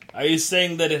 Are you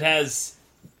saying that it has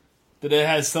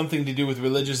something to do with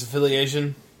religious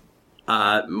affiliation?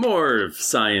 More of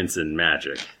science and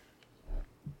magic.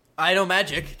 I know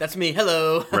magic. That's me.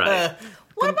 Hello. Right.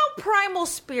 What about primal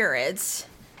spirits?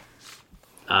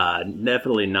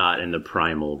 Definitely not in the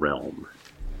primal realm.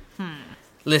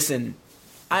 Listen,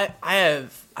 I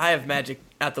have magic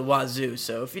at the wazoo.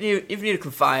 So if you need to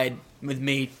confide with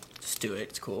me, just do it.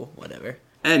 It's cool. Whatever.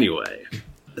 Anyway,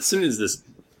 as soon as this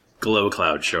glow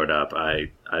cloud showed up,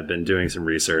 I've been doing some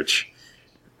research,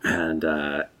 and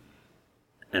I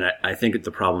think that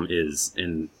the problem is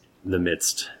in the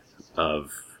midst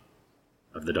of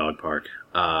the dog park.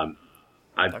 I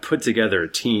put together a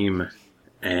team,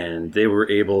 and they were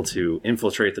able to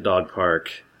infiltrate the dog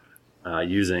park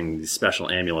using these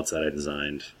special amulets that I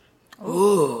designed.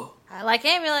 Ooh. I like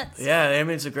amulets. Yeah, the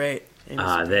amulets are great.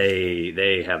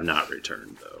 They have not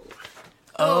returned, though.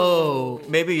 Oh,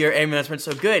 maybe your amulets weren't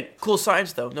so good. Cool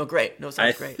science, though. No, great. No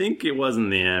science, I great. think it wasn't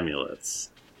the amulets.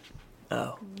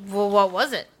 Oh. Well, what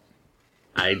was it?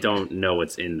 I don't know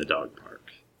what's in the dog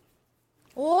park.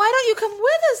 Well, why don't you come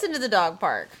with us into the dog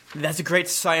park? That's a great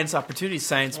science opportunity,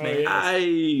 science man.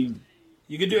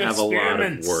 You could do have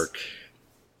experiments. A lot of work.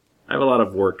 I have a lot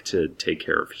of work to take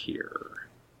care of here.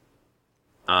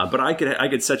 But I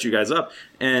could set you guys up,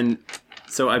 and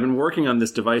so I've been working on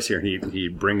this device here. He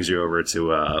brings you over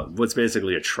to what's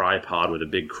basically a tripod with a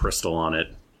big crystal on it.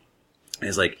 And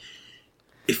he's like,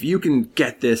 if you can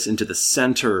get this into the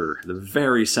center, the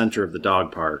very center of the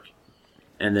dog park,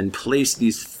 and then place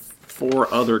these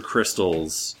 4 other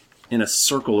crystals in a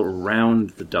circle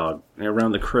around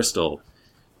the crystal.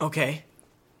 Okay.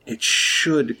 It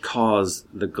should cause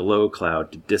the glow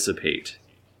cloud to dissipate.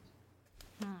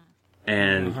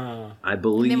 And I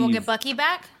believe... And then we'll get Bucky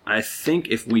back? I think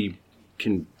if we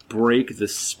can break the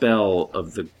spell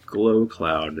of the glow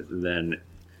cloud, then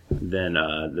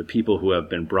the people who have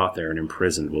been brought there and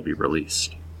imprisoned will be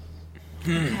released.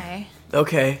 Okay.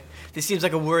 Okay. This seems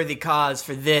like a worthy cause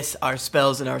for this, our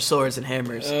spells and our swords and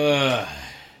hammers.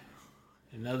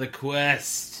 Another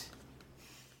quest.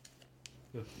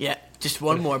 Yeah, just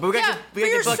one more. But we gotta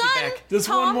get Bucky back. Just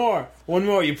one more. One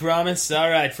more, you promise?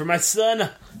 Alright, for my son,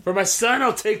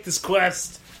 I'll take this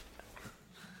quest.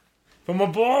 For my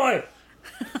boy.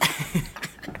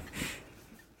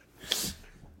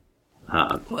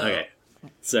 Okay.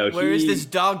 So where is this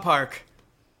dog park?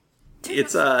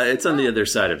 It's on the other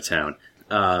side of town.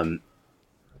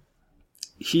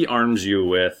 He arms you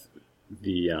with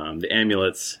the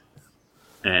amulets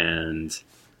and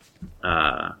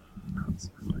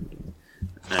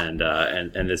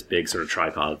this big sort of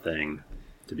tripod thing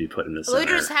to be put in the center.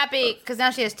 Ludra's happy because now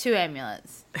she has 2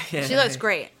 amulets. Yeah. She looks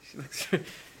great.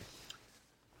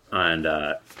 And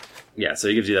so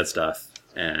he gives you that stuff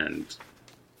and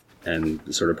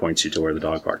sort of points you to where the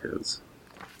dog park is.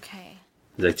 Okay.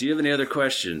 He's like, do you have any other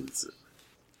questions?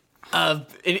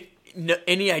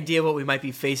 Any idea what we might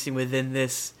be facing within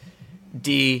this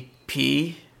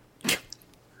DP?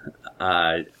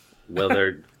 Well,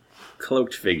 their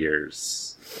cloaked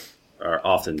figures are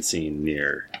often seen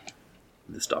near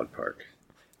this dog park.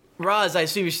 Roz, I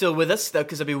assume you're still with us,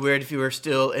 because it'd be weird if you were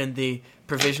still in the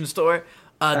provision store.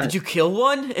 Did you kill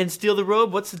one and steal the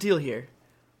robe? What's the deal here?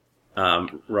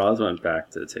 Roz went back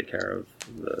to take care of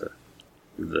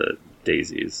the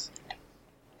daisies.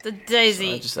 The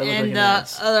daisy and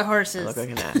other horses. I look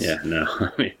like an ass. Yeah, no, I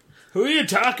mean... Who are you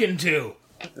talking to?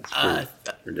 That's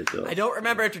ridiculous. I don't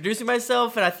remember introducing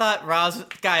myself, and I thought, Roz,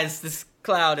 guys, this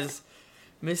cloud is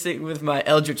missing with my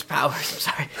eldritch powers. I'm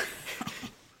sorry.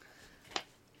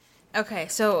 Okay,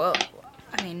 so,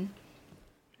 I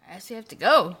guess you have to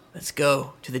go. Let's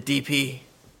go to the DP.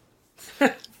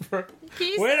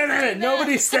 Wait a minute,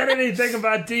 nobody said anything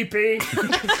about DP.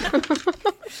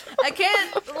 I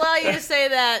can't allow you to say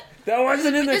that. That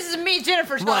wasn't in the... This is me,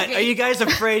 Jennifer, talking. What, are you guys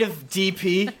afraid of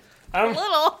DP? A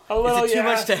little. Is it too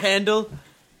much to handle?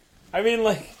 I mean,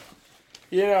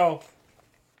 yeah.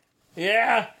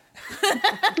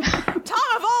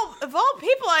 Tom, of all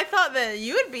people, I thought that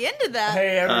you would be into that.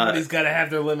 Hey, everybody's got to have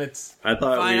their limits. I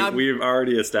thought we've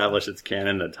already established it's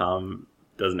canon that Tom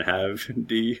doesn't have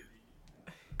D's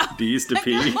to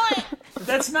P.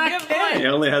 That's not canon. He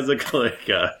only has a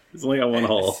cloaca. He's only got one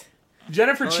hole.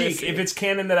 Jennifer Cheek, if it's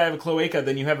canon that I have a cloaca,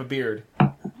 then you have a beard.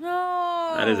 No.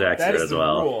 That is accurate That is as the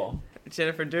well. rule.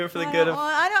 Jennifer, do it for the good of.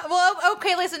 I don't. Well,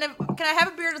 okay. Listen. Can I have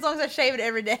a beard as long as I shave it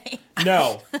every day?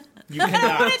 No, you I don't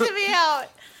cannot. want it to be out.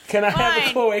 Can I have a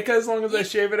Fine. cloaca as long as I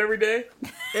shave it every day?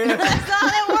 That's not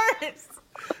how it works.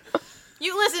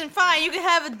 You listen. Fine. You can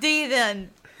have a D then.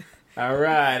 All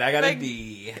right, I got a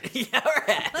D. Yeah,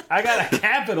 right. I got a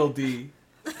capital D.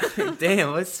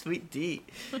 Damn, what a sweet D.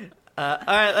 All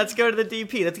right, let's go to the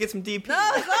DP. Let's get some DP. No,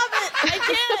 stop it!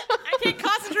 I can't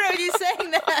concentrate on you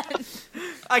saying that.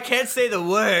 I can't say the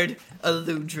word,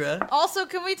 Aludra. Also,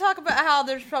 can we talk about how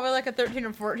there's probably like a 13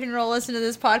 or 14-year-old listening to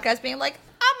this podcast being like,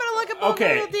 I'm gonna look up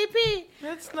Okay. a little DP.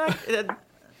 That's not. That's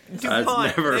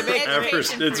DuPont. never, They make ever.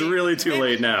 education It's free. really too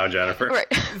late now, Jennifer.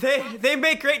 Right. They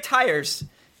make great tires.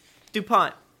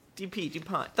 DuPont.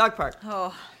 DuPont. Dog Park.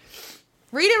 Oh.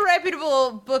 Read a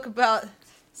reputable book about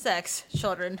sex,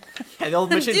 children. Yeah, the old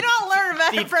mission. You don't learn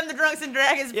about it from the Drunks and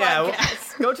Dragons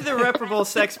podcast. Go to the reputable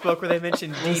sex book where they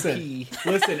mention DP.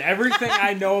 Listen, everything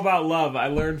I know about love, I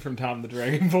learned from Tom the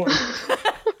Dragonborn.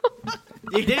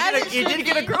 You did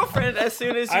get a girlfriend as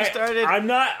soon as you started. I'm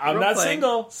not role-playing.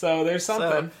 single, so there's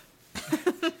something.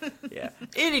 Yeah.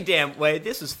 Any damn way.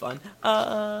 This was fun.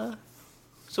 So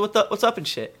what's up and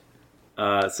shit?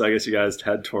 So I guess you guys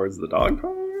head towards the dog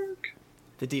park?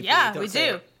 The DP. Yeah, don't we say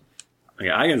do. it.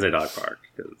 Okay, I can say dog park,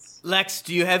 because... Lex,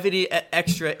 do you have any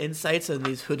extra insights on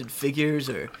these hooded figures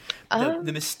or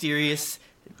the mysterious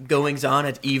goings-on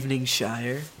at Evening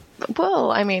Shire?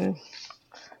 Well, I mean,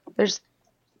 there's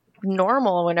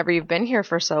normal whenever you've been here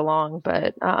for so long,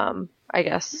 but I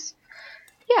guess,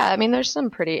 yeah, I mean, there's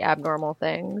some pretty abnormal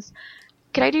things.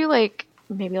 Could I do,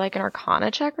 maybe an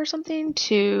Arcana check or something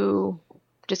to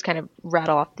just kind of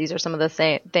rattle off these are some of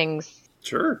the things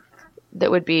Sure. that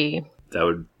would be... That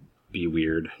would be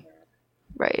weird.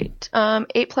 Right.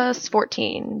 8 plus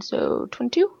 14, so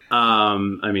 22?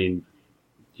 I mean,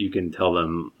 you can tell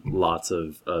them lots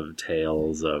of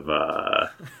tales of, I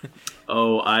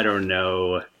don't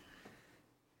know,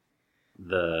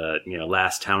 the,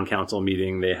 last town council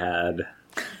meeting they had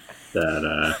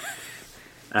that,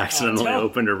 accidentally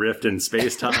opened a rift in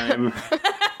space-time.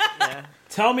 Yeah.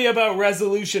 Tell me about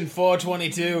Resolution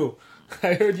 422.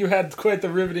 I heard you had quite the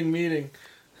riveting meeting.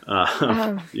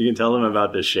 You can tell them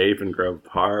about the shape in Grove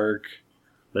Park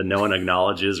that no one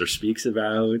acknowledges or speaks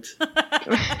about.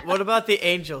 What about the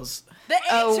angels? The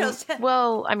angels.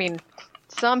 Well, I mean,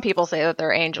 some people say that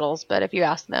they're angels, but if you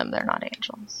ask them, they're not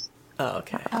angels. Oh,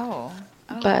 okay. Oh.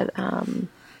 But,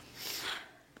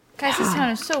 Guys, this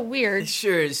town is so weird. It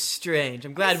sure is strange.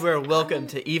 I'm glad we're welcome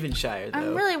to Evenshire, though.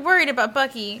 I'm really worried about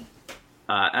Bucky.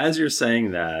 As you're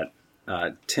saying that,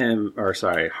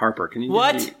 Harper, can you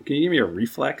give me a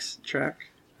reflex check?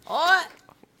 What?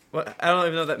 What? I don't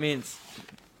even know what that means.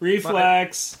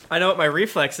 Reflex. I know what my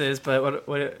reflex is, but what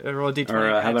roll a d20?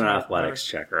 Or have an athletics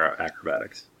check or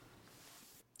acrobatics.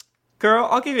 Girl,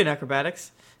 I'll give you an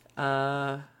acrobatics.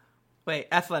 Wait,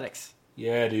 athletics.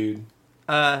 Yeah, dude.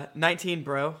 19,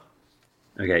 bro.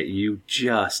 Okay, you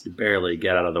just barely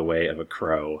get out of the way of a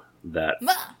crow that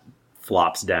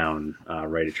flops down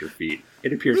right at your feet.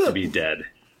 It appears to be dead.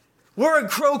 We're in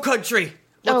crow country.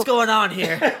 What's going on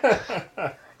here?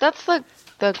 that's the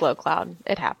glow cloud.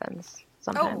 It happens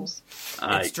sometimes.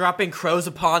 It's dropping crows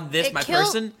upon this,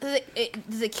 person.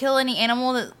 Does it kill any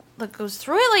animal that goes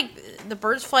through it? Like the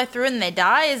birds fly through it and they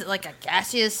die? Is it like a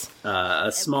gaseous, a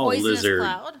small poisonous lizard.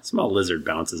 cloud? Small lizard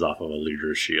bounces off of a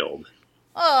Ludra's shield.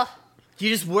 Ugh. You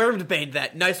just worm-baned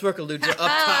that. Nice work, Aludra. Up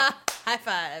top. High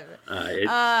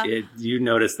five. You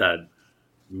notice that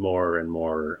more and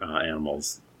more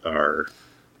animals are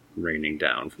raining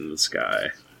down from the sky.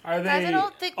 Are Guys, I they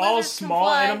don't think all lizards can small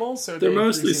fly. animals? Or are They're they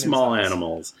mostly increasing in small size?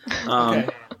 animals. Okay.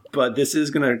 But this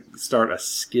is going to start a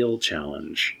skill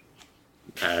challenge.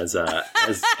 As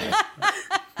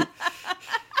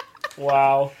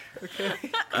Wow.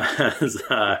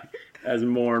 as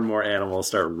more and more animals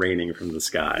start raining from the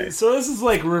sky. So this is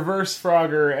like reverse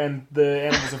Frogger and the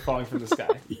animals are falling from the sky.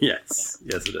 Yes,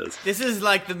 it is. This is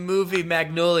like the movie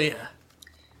Magnolia.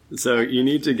 So you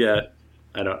need to get...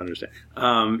 I don't understand.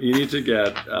 You need to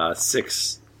get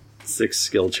 6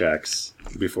 skill checks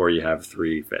before you have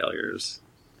 3 failures.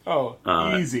 Oh,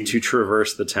 easy. To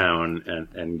traverse the town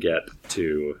and get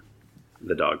to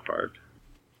the dog park.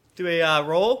 Do we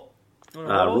roll?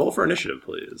 Roll for initiative,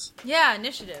 please. Yeah,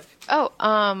 initiative. Oh,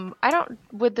 I don't.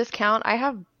 Would this count? I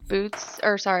have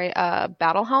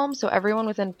battle helm. So everyone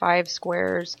within 5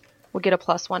 squares would get a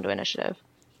 +1 to initiative.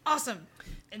 Awesome.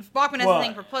 And Bachman has a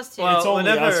thing for +2. It's only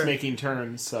whenever- us making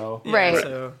turns, so... Yeah, Right.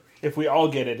 So If we all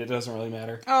get it, it doesn't really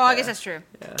matter. Oh, I guess that's true.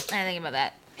 Yeah. I didn't think about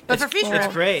that. But for future...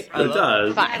 it's great. It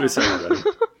does. Fine. We said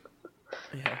that.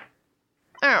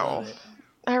 Oh.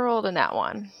 I rolled a nat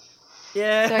 1.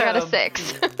 Yeah. So I got a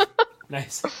 6.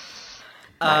 Nice.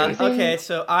 Okay,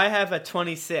 so I have a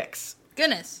 26.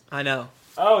 Goodness. I know.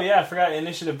 Oh, yeah, I forgot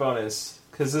initiative bonus,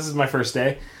 because this is my first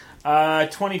day.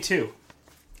 22.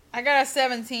 I got a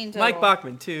 17 total. Mike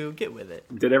Bachman, too. Get with it.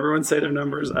 Did everyone say their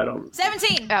numbers? I don't...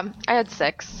 17! I had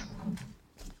 6.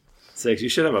 6. You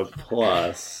should have a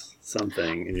plus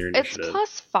something in your It's initiative.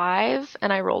 plus 5,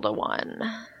 and I rolled a 1.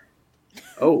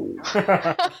 Oh.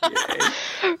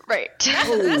 Right.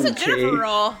 That's a Jennifer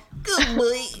roll. Good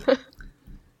boy.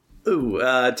 Ooh,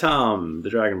 Tom, the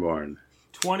Dragonborn.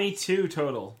 22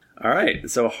 total. All right,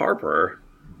 so Harper,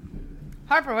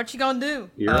 Harper, what you gonna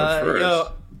do? you're up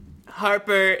first.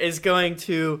 Harper is going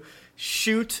to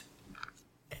shoot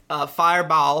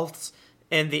fireballs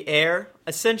in the air,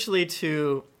 essentially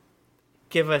to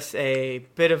give us a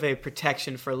bit of a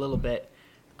protection for a little bit,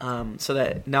 so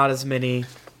that not as many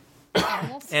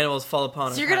animals fall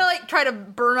upon us. So you're gonna like try to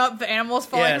burn up the animals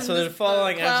falling? Yeah, from so they're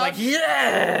falling, and it's like,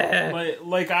 yeah!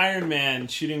 Like Iron Man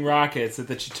shooting rockets at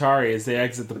the Chitauri as they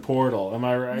exit the portal. Am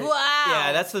I right? Wow.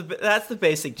 Yeah, that's the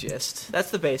basic gist.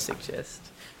 That's the basic gist.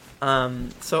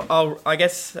 So I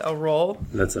guess I'll roll.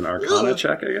 That's an Arcana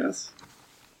check, I guess.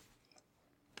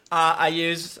 I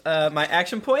use my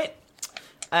action point.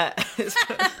 Wow,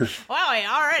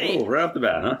 already. Oh, right off the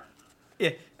bat, huh?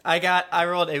 Yeah, I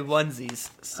rolled a onesies,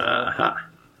 so Uh-huh.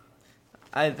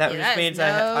 that means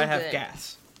I have good.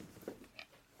 gas.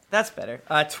 That's better.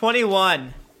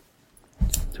 21.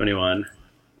 21.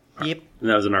 Yep. And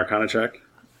that was an Arcana check?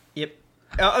 Yep.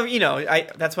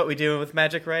 That's what we do with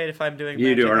magic, right? If I'm doing You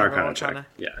magic, do an I roll Arcana check.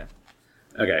 Yeah.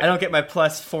 Okay. I don't get my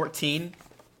plus 14.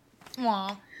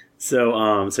 Aw.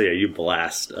 So yeah, you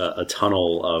blast a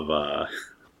tunnel of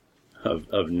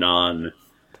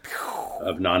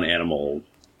non-animal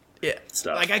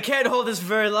stuff. Like, I can't hold this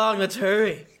very long. Let's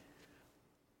hurry.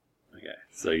 Okay,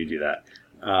 so you do that.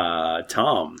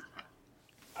 Tom.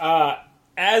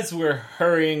 As we're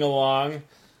hurrying along,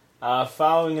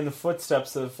 following in the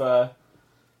footsteps of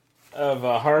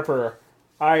Harper,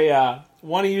 I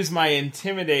want to use my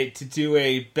Intimidate to do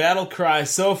a battle cry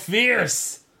so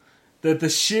fierce that the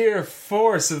sheer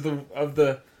force of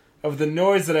the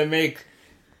noise that I make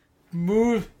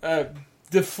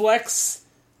deflects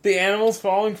the animals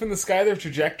falling from the sky, their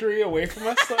trajectory away from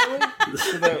us slightly.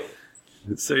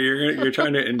 So you're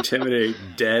trying to intimidate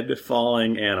dead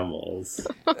falling animals.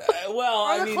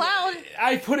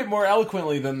 I put it more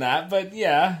eloquently than that, but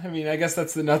yeah, I mean, I guess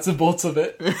that's the nuts and bolts of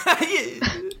it.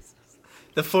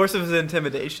 The force of his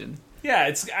intimidation.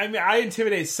 Yeah, I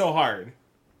intimidate so hard.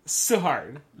 So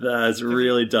hard. That's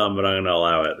really dumb, but I'm going to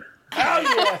allow it. Oh,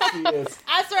 yes, he is.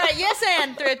 That's right. Yes,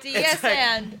 and Thrifty. Yes, like,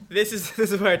 and. This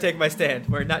is where I take my stand.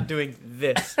 We're not doing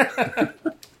this.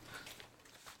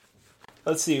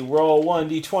 Let's see. Roll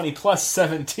 1d20 plus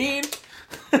 17.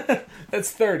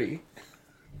 That's 30.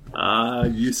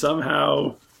 You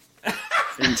somehow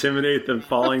intimidate the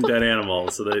falling dead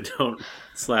animals so they don't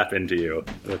slap into you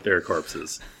with their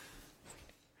corpses.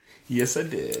 Yes, I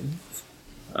did.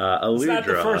 Aludra. It's not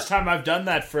the first time I've done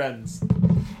that, friends.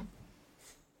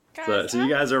 So you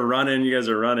guys are running.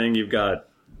 You've got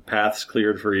paths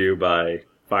cleared for you by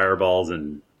fireballs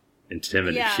and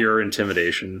pure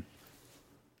intimidation.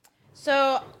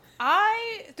 So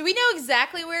do we know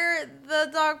exactly where the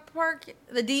dog park,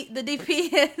 the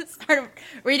DP is? Or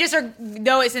we just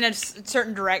know it's in a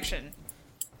certain direction?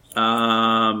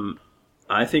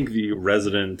 I think the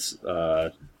resident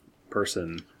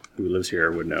person who lives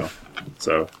here would know,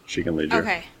 so she can lead you.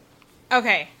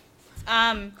 Okay.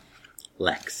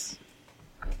 Lex.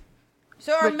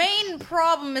 So our main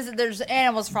problem is that there's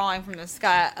animals falling from the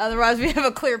sky. Otherwise, we have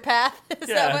a clear path. Is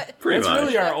that what? Pretty much.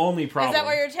 Really our only problem. Is that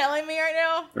what you're telling me right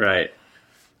now? Right.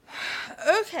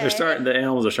 Okay. The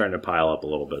animals are starting to pile up a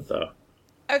little bit, though.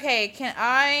 Okay,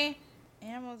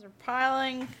 animals are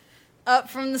piling up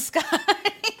from the sky.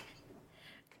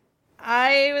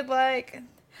 I would like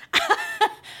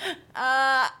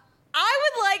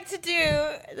to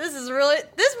do. This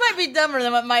might be dumber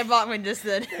than what Mike Bachman just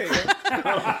did.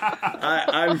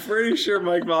 I'm pretty sure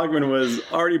Mike Bachman was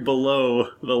already below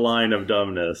the line of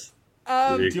dumbness.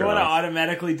 Do you want to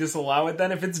automatically disallow it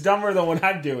then if it's dumber than what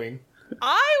I'm doing?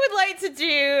 I would like to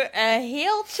do a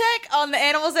heal check on the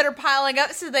animals that are piling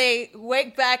up so they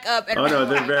wake back up. And no,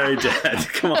 they're very dead.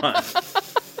 Come on.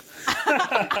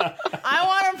 I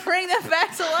want to bring them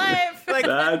back to life. Like,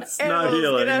 that's not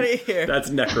healing. Get out of here. That's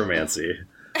necromancy.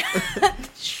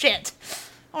 Shit.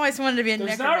 I always wanted to be a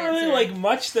necromancer. There's not really like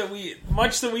much that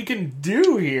we can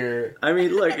do here. I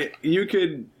mean, look, you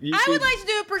could. I would like to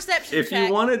do a perception if check.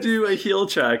 you want to do a heal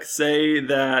check, say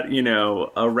that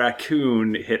a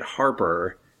raccoon hit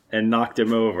Harper and knocked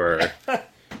him over.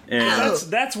 And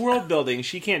that's world building.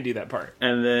 She can't do that part.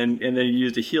 And then you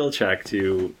used a heal check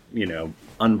to,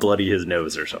 unbloody his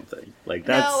nose or something. Like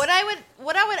that's No, what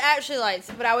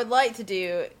I would like to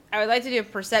do a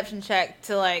perception check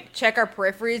to like check our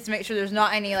peripheries to make sure there's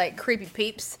not any like creepy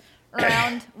peeps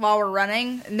around while we're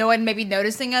running. No one maybe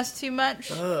noticing us too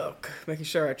much. Oh, making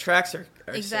sure our tracks are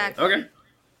exactly safe. Okay.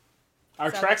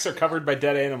 Our tracks are covered by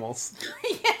dead animals.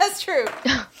 Yeah, that's true.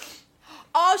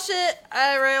 Oh shit!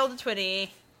 I rolled a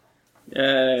 20.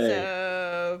 Yay!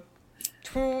 So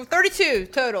 32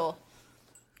 total.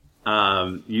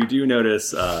 You do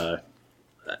notice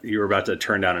you were about to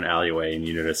turn down an alleyway, and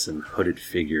you notice some hooded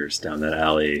figures down that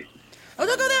alley. Oh,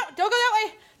 don't go that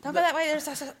way! Don't go that way. There's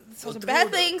some bad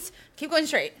things. Keep going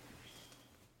straight.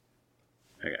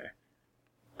 Okay.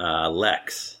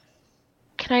 Lex.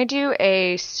 Can I do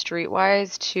a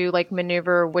streetwise to like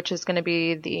maneuver which is going to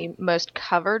be the most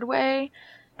covered way?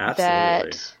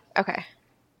 Absolutely. Okay.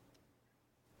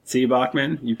 See,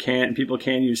 Bachman, people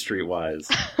can use streetwise.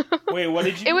 Wait, what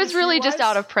did you It do was really just streetwise?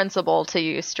 out of principle to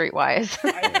use streetwise.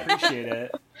 I appreciate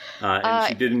it. And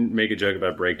she didn't make a joke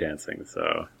about breakdancing,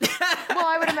 so... Well,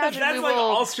 I would imagine That's like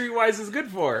all streetwise is good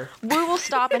for. we will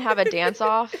stop and have a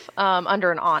dance-off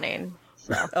under an awning.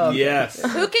 So. Yes.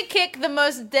 Who can kick the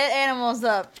most dead animals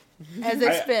up as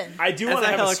they spin? I do want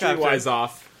to have a streetwise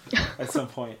off at some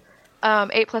point.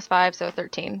 8 plus 5, so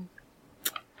 13.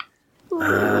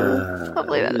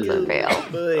 Hopefully that doesn't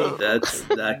fail. That's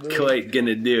not quite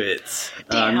gonna do it.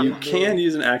 You can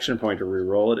use an action point to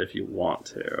re-roll it if you want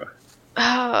to.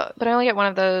 But I only get one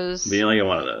of those. But you only get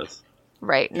one of those.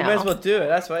 Right, You now. might as well do it.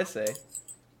 That's what I say.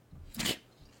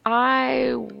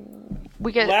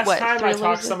 We get, Last what, time 3 I talked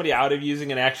losers? somebody out of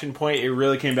using an action point, it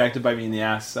really came back to bite me in the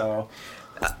ass, so...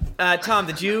 Tom,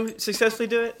 did you successfully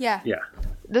do it? Yeah. Yeah.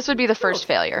 This would be the first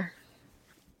failure.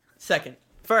 Second.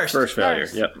 First failure,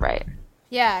 yep. Right.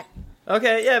 Yeah.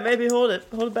 Okay, yeah, maybe hold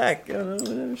it back. I don't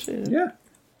know, whatever shit. Yeah.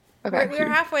 Okay. We're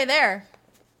halfway there.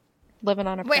 Living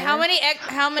on a Wait, prayer.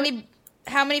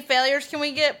 how many failures can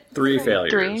we get? 3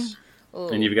 failures. Ooh.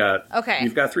 And you've got Okay.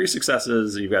 You've got 3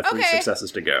 successes. You've got 3 Okay.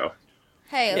 successes to go.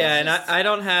 Hey. Yeah, let's and just- I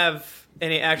don't have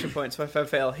any action points, so if I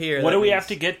fail here... What that do we means- have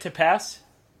to get to pass?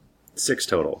 6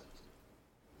 total.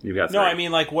 You've got 3. No, I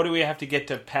mean, like, what do we have to get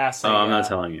to pass? I'm not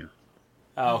telling you.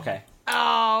 Oh, okay.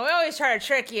 Oh, we always try to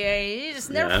trick you. You just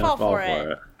never Yeah, fall for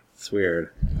it. It's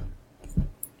weird.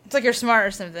 It's like you're smart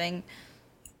or something.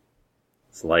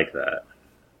 It's like that.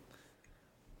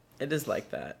 It is like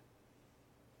that.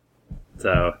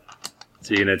 So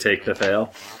you're gonna take the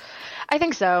fail? I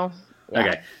think so. Yeah.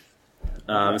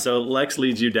 Okay. So Lex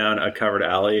leads you down a covered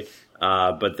alley,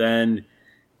 but then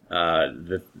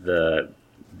the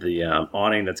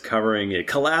awning that's covering it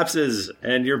collapses,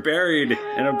 and you're buried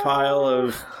in a pile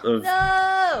of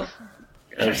No!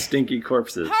 stinky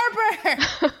corpses.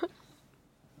 Harper!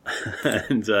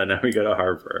 And now we go to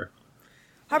Harper.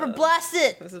 Harper, blast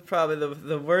it! This is probably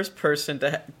the worst person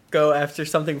to go after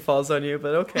something falls on you,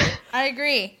 but okay. I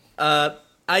agree.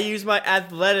 I use my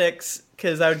athletics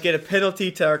because I would get a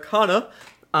penalty to Arcana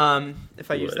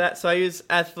if I use that. So I use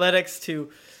athletics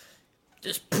to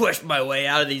just push my way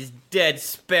out of these dead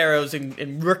sparrows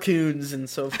and raccoons and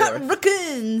so forth.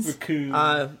 Raccoons!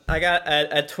 I got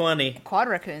a 20. Quad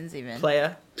raccoons, even.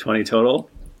 Playa. 20 total?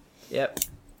 Yep.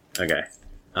 Okay.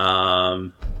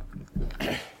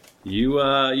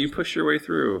 You push your way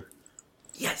through,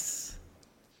 Yes.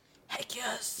 Heck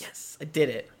yes. Yes, I did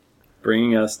it.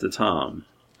 bringing us to Tom.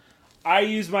 I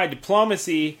use my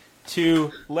diplomacy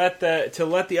to let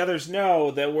the others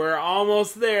know that we're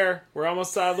almost there. We're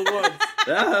almost out of the woods.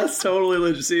 That's totally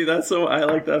legit. See, that's so I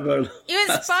like that better.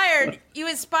 You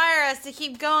inspire us to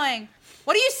keep going.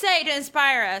 What do you say to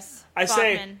inspire us, I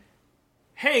say, Bachman?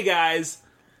 hey guys,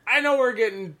 I know we're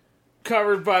getting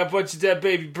covered by a bunch of dead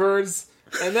baby birds,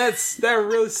 and that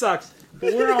really sucks.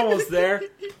 But we're almost there.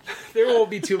 There won't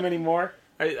be too many more,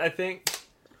 I think.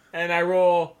 And I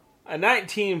roll a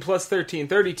 19 plus 13,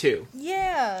 32.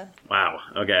 Yeah. Wow.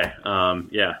 Okay.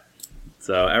 Yeah.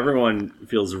 So everyone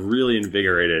feels really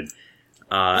invigorated,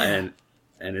 and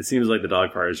it seems like the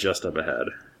dog park is just up ahead.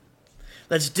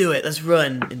 Let's do it. Let's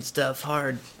run and stuff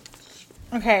hard.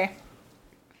 Okay.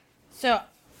 So,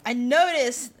 I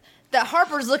noticed that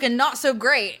Harper's looking not so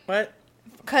great. What?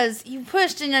 Because you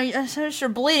pushed and you're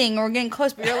bleeding and we're getting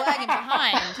close, but you're lagging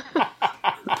behind.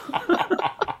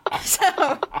 So,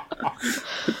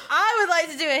 I would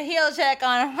like to do a heal check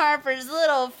on Harper's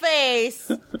little face.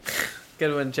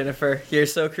 Good one, Jennifer. You're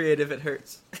so creative, it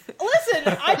hurts. Listen,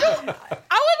 I would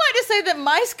like to say that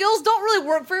my skills don't really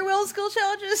work very well in skill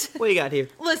challenges. What you got here?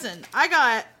 Listen, I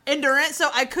got endurance, so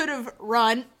I could have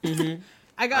run. Mm-hmm.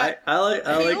 I got. I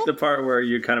like the part where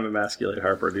you kind of emasculate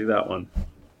Harper. Do that one.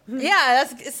 Yeah,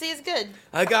 it's good.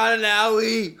 I got an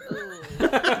owie.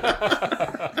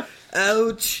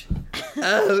 Ouch.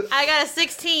 Ouch. I got a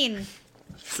 16.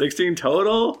 16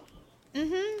 total?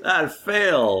 Mm-hmm. That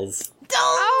fails.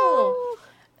 Oh!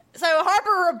 So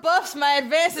Harper rebuffs my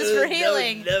advances for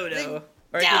healing. No.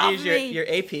 Or you could use your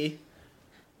AP.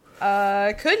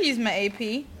 I could use my AP.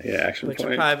 Yeah, action Which point.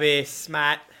 would probably be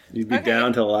smart. You'd be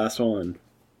down to the last one.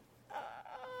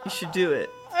 You should do it.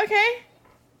 Okay.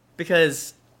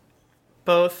 Because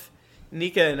both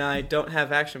Nika and I don't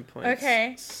have action points.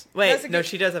 Okay. Wait, no,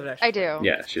 she does have an action I do.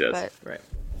 Yeah, she does. But Right.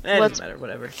 It doesn't matter,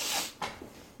 whatever.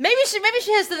 Maybe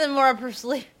she has something more up her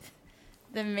sleeve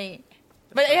than me.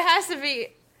 But it has to be.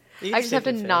 I just have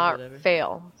to not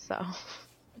fail, so.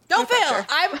 Don't fail!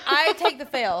 I take the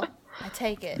fail. I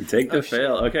take it. You take the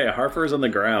fail. Okay, Harper's on the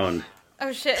ground.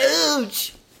 Oh shit.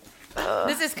 Ouch!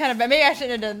 This is kind of bad. Maybe I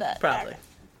shouldn't have done that.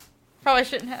 Probably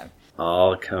shouldn't have.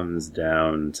 All comes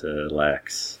down to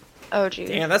Lex. Oh, geez.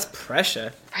 Damn, that's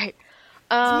pressure. Right.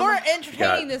 It's more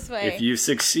entertaining this way. If you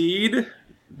succeed,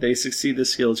 they succeed the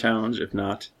skill challenge. If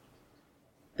not,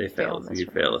 they fail. You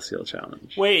fail a skill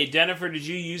challenge. Wait, Jennifer, did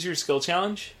you use your skill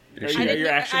challenge? Your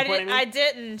action point? I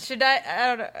didn't. Should I? I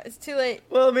don't know. It's too late.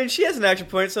 Well, I mean, she has an action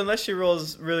point, so unless she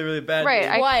rolls really, really bad,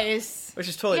 Twice. which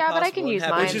is totally Yeah, possible. but I can use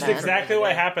mine. Which is exactly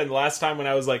what happened last time when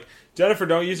I was like, Jennifer,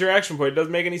 don't use your action point. It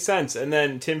doesn't make any sense. And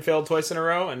then Tim failed twice in a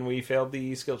row, and we failed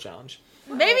the skill challenge.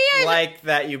 Maybe I like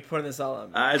that you putting this all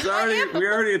on. It's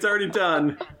already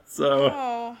done. So.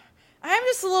 Oh, I'm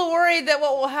just a little worried that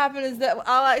what will happen is that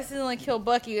I'll accidentally kill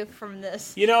Bucky from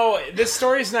this. You know, this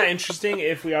story's not interesting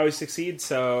if we always succeed.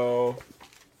 So.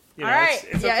 You know, all right.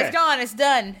 it's okay. It's gone. It's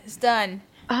done. It's done.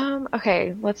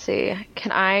 Okay, let's see.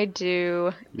 Can I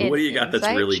do What do you got that's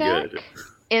really good?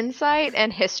 Insight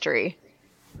and history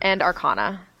and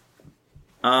arcana.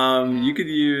 You can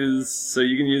use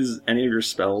any of your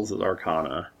spells as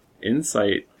arcana.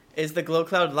 Insight. Is the glow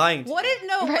cloud lying? What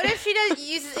if she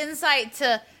uses insight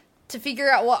to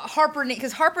figure out what Harper needs?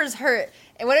 Because Harper's hurt.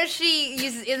 And what if she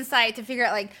uses insight to figure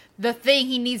out like the thing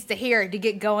he needs to hear to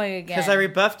get going again? Because I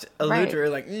rebuffed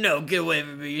Eludra, like, no, get away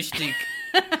from me, you stink.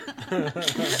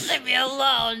 Leave me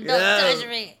alone. Don't touch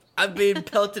me. I'm being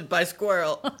pelted by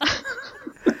squirrel.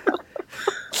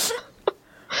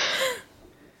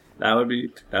 That would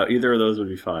be either of those would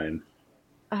be fine.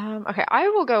 Okay, I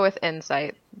will go with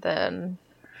insight then.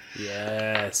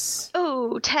 Yes.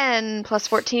 Oh, 10 plus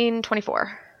 14,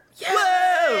 24.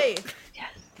 Yay!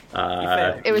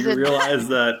 It was you realize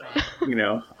that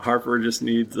Harper just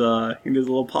needs he needs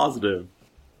a little positive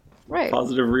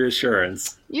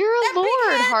reassurance. You're a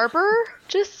lord, Harper.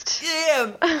 Just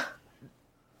damn.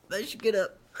 Let you get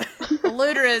up.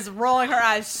 Eludra is rolling her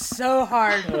eyes so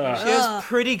hard. She has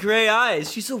pretty gray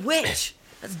eyes. She's a witch.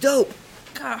 That's dope.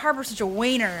 God, Harper's such a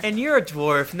wiener. And you're a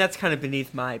dwarf, and that's kind of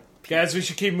beneath my. Guys, we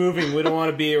should keep moving. We don't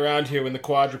want to be around here when the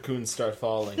quadricoons start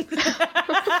falling.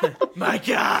 My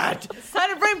God! It's time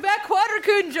to bring back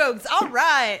quadricoon jokes. All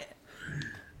right.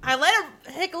 I let her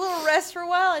take a little rest for a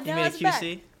while, and now it's back.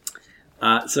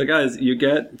 So, guys, you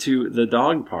get to the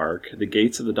dog park, the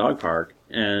gates of the dog park,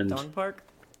 and dog park,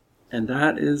 and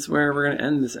that is where we're going to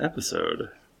end this episode.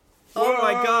 Oh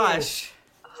my gosh!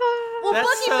 Will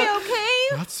Bucky be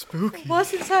okay? That's spooky.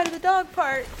 What's inside of the dog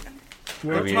park?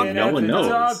 I mean, no one knows.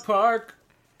 Dog park.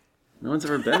 No one's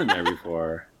ever been in there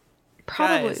before.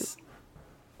 Probably. Guys.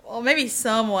 Well, maybe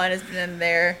someone has been in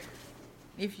there.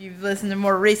 If you've listened to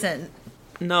more recent.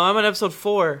 No, I'm on episode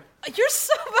 4. You're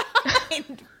so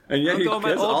behind. And yet,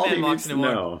 that's all he needs to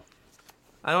know.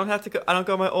 I don't have to go. I don't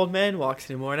go on my old man walks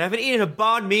anymore, and I haven't eaten a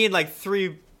banh mi in like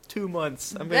 2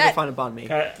 months. I'm gonna go find a banh mi.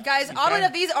 Guys, oddly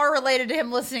enough, these are related to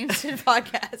him listening to the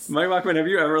podcast. Mike Bachman, have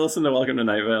you ever listened to Welcome to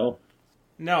Night Vale?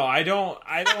 No, I don't.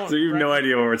 So you have no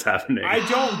idea what's happening. I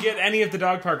don't get any of the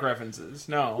dog park references.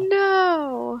 No.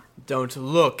 No. Don't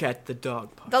look at the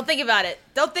dog park. Don't think about it.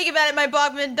 Don't think about it, Mike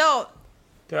Bachman. Don't.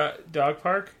 Dog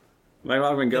park? Mike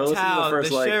Bachman, go listen to the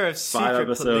first 5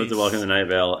 episodes of Welcome to Night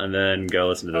Vale, and then go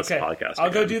listen to this podcast.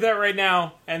 I'll go do that right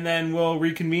now, and then we'll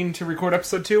reconvene to record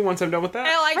episode 2 once I'm done with that.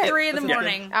 At like 3 in the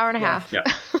morning. Hour and a half. Yeah.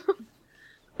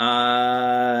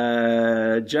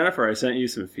 Jennifer, I sent you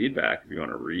some feedback if you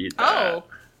want to read that. Oh.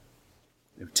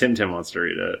 If Tim wants to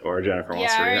read it, or Jennifer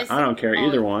wants to Yeah, read it. I don't care,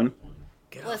 either one.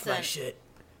 Get Listen. off my shit.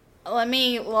 Let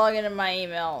me log into my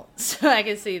email so I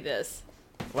can see this.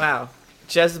 Wow.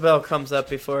 Jezebel comes up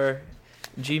before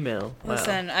Gmail. Wow.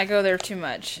 Listen, I go there too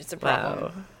much. It's a problem.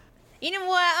 Wow. You know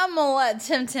what? I'm gonna let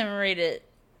Tim read it.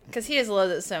 Because he just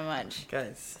loves it so much.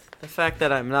 Guys, the fact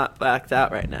that I'm not blacked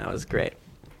out right now is great.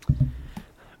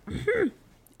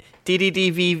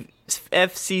 DDDV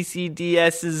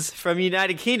FCCDS's from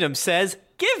United Kingdom says,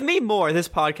 "Give me more. This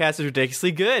podcast is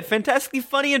ridiculously good, fantastically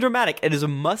funny and dramatic. It is a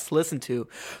must listen to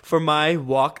for my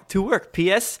walk to work.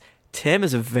 P.S. Tim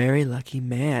is a very lucky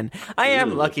man. I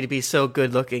am lucky to be so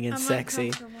good looking and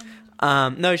sexy."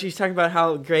 No, she's talking about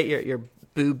how great your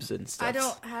boobs and stuff. I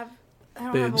don't have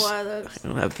a Boobs. lot of those. I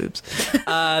don't have boobs.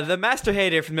 The Master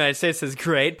Hater from the United States says,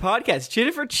 "Great podcast.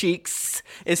 Jennifer Cheeks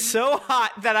is so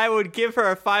hot that I would give her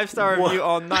a 5-star review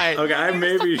all night." Okay, I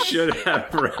maybe should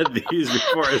have read these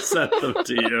before I sent them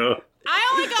to you. I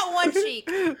only got one cheek.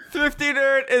 Thrifty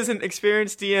Nerd is an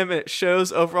experienced DM, and it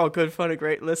shows overall good fun, a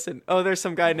great listen. Oh, there's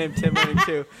some guy named Tim running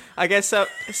too. I guess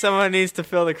someone needs to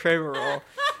fill the Kramer role.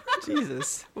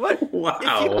 Jesus. What?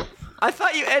 Wow. I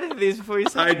thought you edited these before you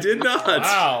sent I them. did not.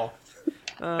 Wow.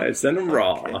 I sent them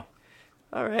raw. Okay.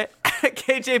 All right.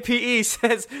 KJPE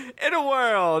says, in a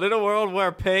world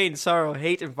where pain, sorrow,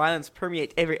 hate, and violence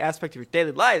permeate every aspect of your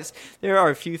daily lives, there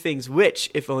are a few things which,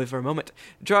 if only for a moment,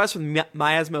 draw us from the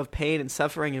miasma of pain and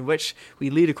suffering in which we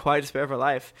lead a quiet despair of our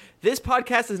life. This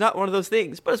podcast is not one of those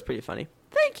things, but it's pretty funny.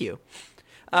 Thank you.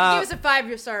 Give us a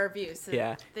 5-star review. So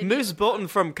Yeah. Moose Bolton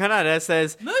from Canada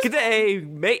says, "G'day,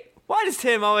 mate. Why does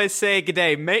Tim always say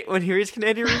g'day, mate, when he reads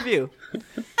Canadian Review?"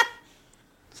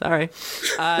 Sorry.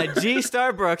 G.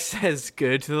 Starbrooks says,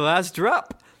 "Good to the last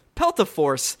drop."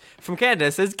 Peltaforce from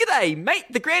Canada says, "G'day, mate,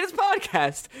 the greatest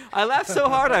podcast. I laughed so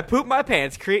hard I pooped my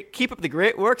pants. Keep up the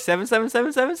great work,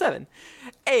 77777.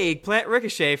 Eggplant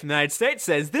Ricochet from the United States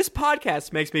says, "This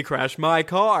podcast makes me crash my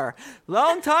car.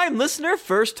 Long-time listener,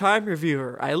 first-time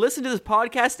reviewer. I listen to this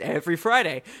podcast every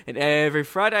Friday, and every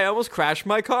Friday I almost crash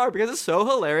my car because it's so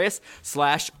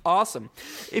hilarious/awesome.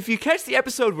 If you catch the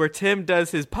episode where Tim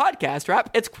does his podcast rap,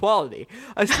 it's quality.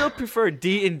 I still prefer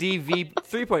D&D V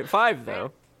 3.5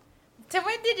 though." Tim,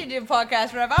 when did you do a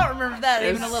podcast rap? I don't remember that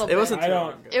even a little bit. It wasn't.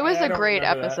 It was I a don't great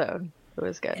remember that. episode. It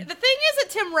was good. The thing is that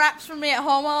Tim raps for me at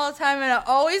home all the time, and I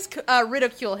always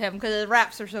ridicule him because his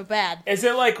raps are so bad. Is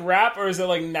it like rap or is it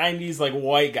like 90s like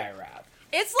white guy rap?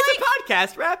 It's like a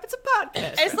podcast rap. It's a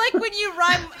podcast. It's like when you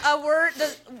rhyme a word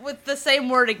with the same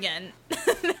word again.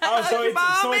 Oh, so it's,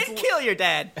 Mom so and it's kill your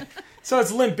dad. so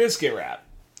it's Limp Bizkit rap.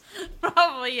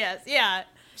 Probably yes. Yeah.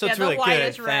 So yeah, it's really the good.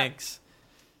 whitest rap. Thanks.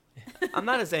 I'm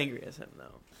not as angry as him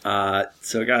though.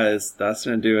 So guys, that's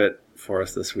going to do it for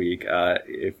us this week.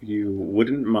 If you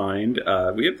wouldn't mind,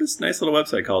 we have this nice little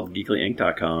website called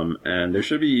geeklyinc.com, and there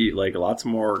should be like lots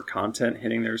more content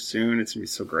hitting there soon. It's going to be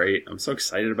so great. I'm so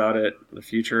excited about it. The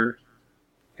future.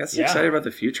 You guys excited about the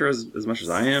future as much as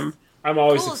I am? I'm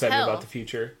always Cool as excited hell. about the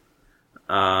future.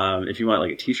 If you want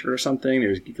like a t-shirt or something,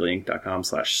 there's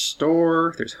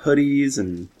geeklyinc.com/store. There's hoodies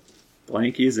and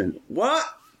blankies and what?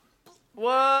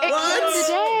 What?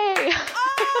 Today.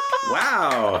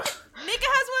 Wow. Nika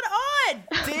has one on.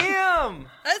 Damn.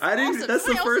 That's I didn't. awesome. That's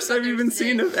the Somebody first else I've has even theirs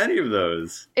seen today. of any of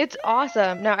those. It's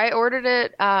awesome. No, I ordered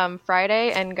it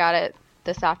Friday and got it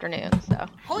this afternoon. So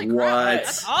Holy crap! What?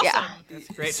 That's awesome. Yeah. That's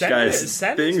great. Guys,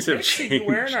 send things have pics of you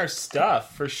wearing changed. our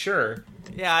stuff for sure.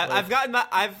 Yeah, I've gotten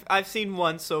I've seen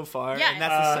one so far, Yeah, and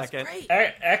that's the second. Great.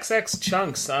 XX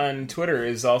Chunks on Twitter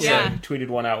is also tweeted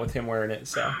one out with him wearing it.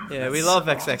 So Yeah, we love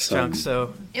XX Chunks.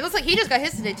 So It looks like he just got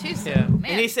his today too. So, yeah, man.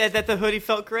 and he said that the hoodie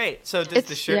felt great. So does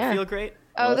the shirt yeah. feel great?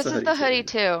 Oh, that's this a is the hoodie hoodie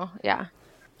too. Yeah.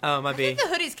 Oh, my I B. think the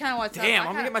hoodie's kind of what's up. Damn, I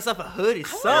I'm gonna kinda- get myself a hoodie. I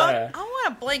Son. want, Yeah. I want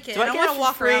a blanket. Do I I get want it to for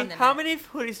walk free? around in How it. many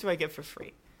hoodies do I get for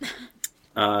free?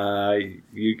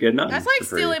 You get nothing. That's like for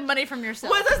free. stealing money from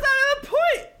yourself. Well, that's not the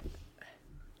point.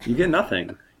 You get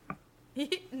nothing.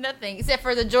 Nothing except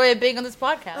for the joy of being on this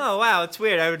podcast. Oh wow, it's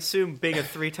weird. I would assume being a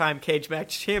 3-time cage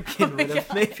match champion would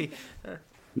have maybe.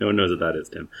 No one knows what that is,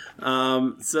 Tim.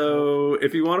 So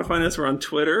if you want to find us, we're on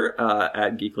Twitter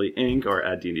at Geekly Inc. or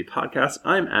at D&D Podcast.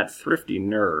 I'm at Thrifty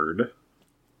Nerd.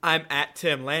 I'm at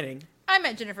Tim Lanning. I'm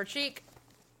at Jennifer Cheek.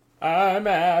 I'm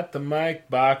at the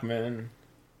Mike Bachman.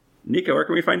 Nika, where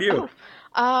can we find you?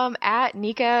 At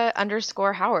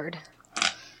Nika_Howard.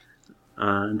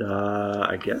 And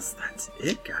I guess that's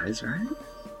it, guys, right?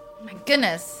 My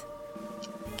goodness.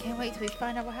 Can't wait till we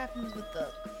find out what happens with the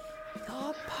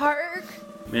dog park.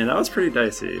 Man, that was pretty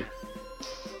dicey.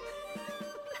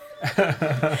 Every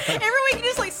week you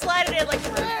just like slide it in like.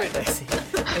 Pretty dicey.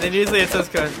 And then usually it's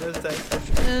just going. No,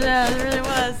 it really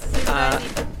was. Super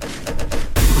dicey.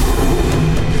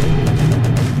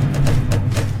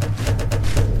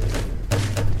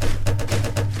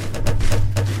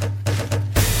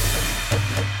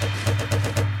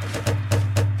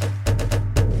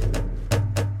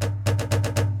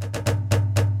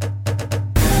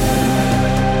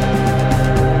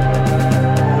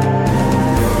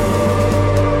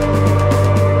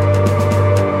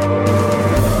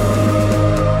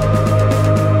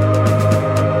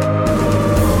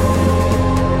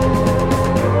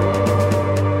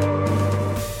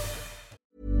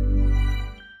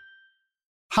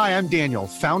 Hi, I'm Daniel,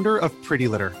 founder of Pretty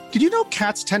Litter. Did you know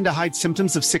cats tend to hide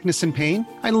symptoms of sickness and pain?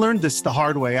 I learned this the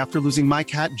hard way after losing my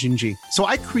cat, Gingy. So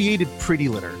I created Pretty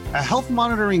Litter, a health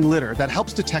monitoring litter that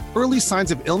helps detect early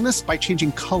signs of illness by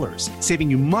changing colors, saving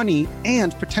you money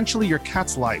and potentially your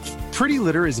cat's life. Pretty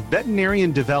Litter is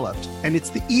veterinarian developed, and it's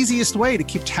the easiest way to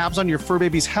keep tabs on your fur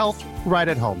baby's health right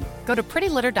at home. Go to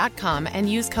prettylitter.com and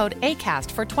use code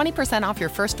ACAST for 20% off your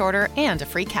first order and a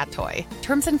free cat toy.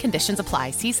 Terms and conditions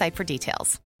apply. See site for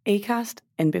details. Acast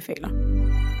anbefaler.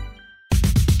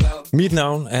 Mit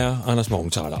navn er Anders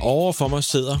Morgenthaler. Over for mig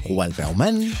sidder Roald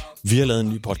Bergmann. Vi har lavet en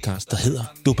ny podcast, der hedder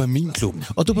Dopaminklubben.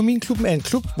 Og Dopaminklubben er en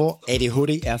klub, hvor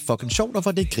ADHD er fucking sjovt, og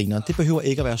hvor det griner. Det behøver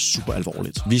ikke at være super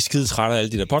alvorligt. Vi er skide trætte af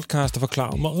alle de der podcasts, der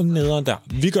forklarer mig og nederen der.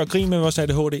 Vi gør grin med vores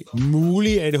ADHD.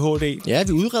 Mulig ADHD. Ja,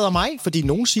 vi udreder mig, fordi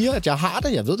nogen siger, at jeg har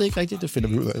det. Jeg ved det ikke rigtigt, det finder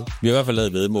vi ud af. Vi har i hvert fald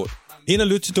lavet væddemål. Ind og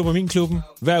lyt til Dopaminklubben.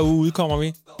 Hver uge udkommer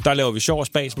vi. Der laver vi sjov og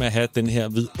spas med at have den her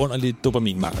vidunderlige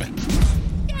dopaminmangel.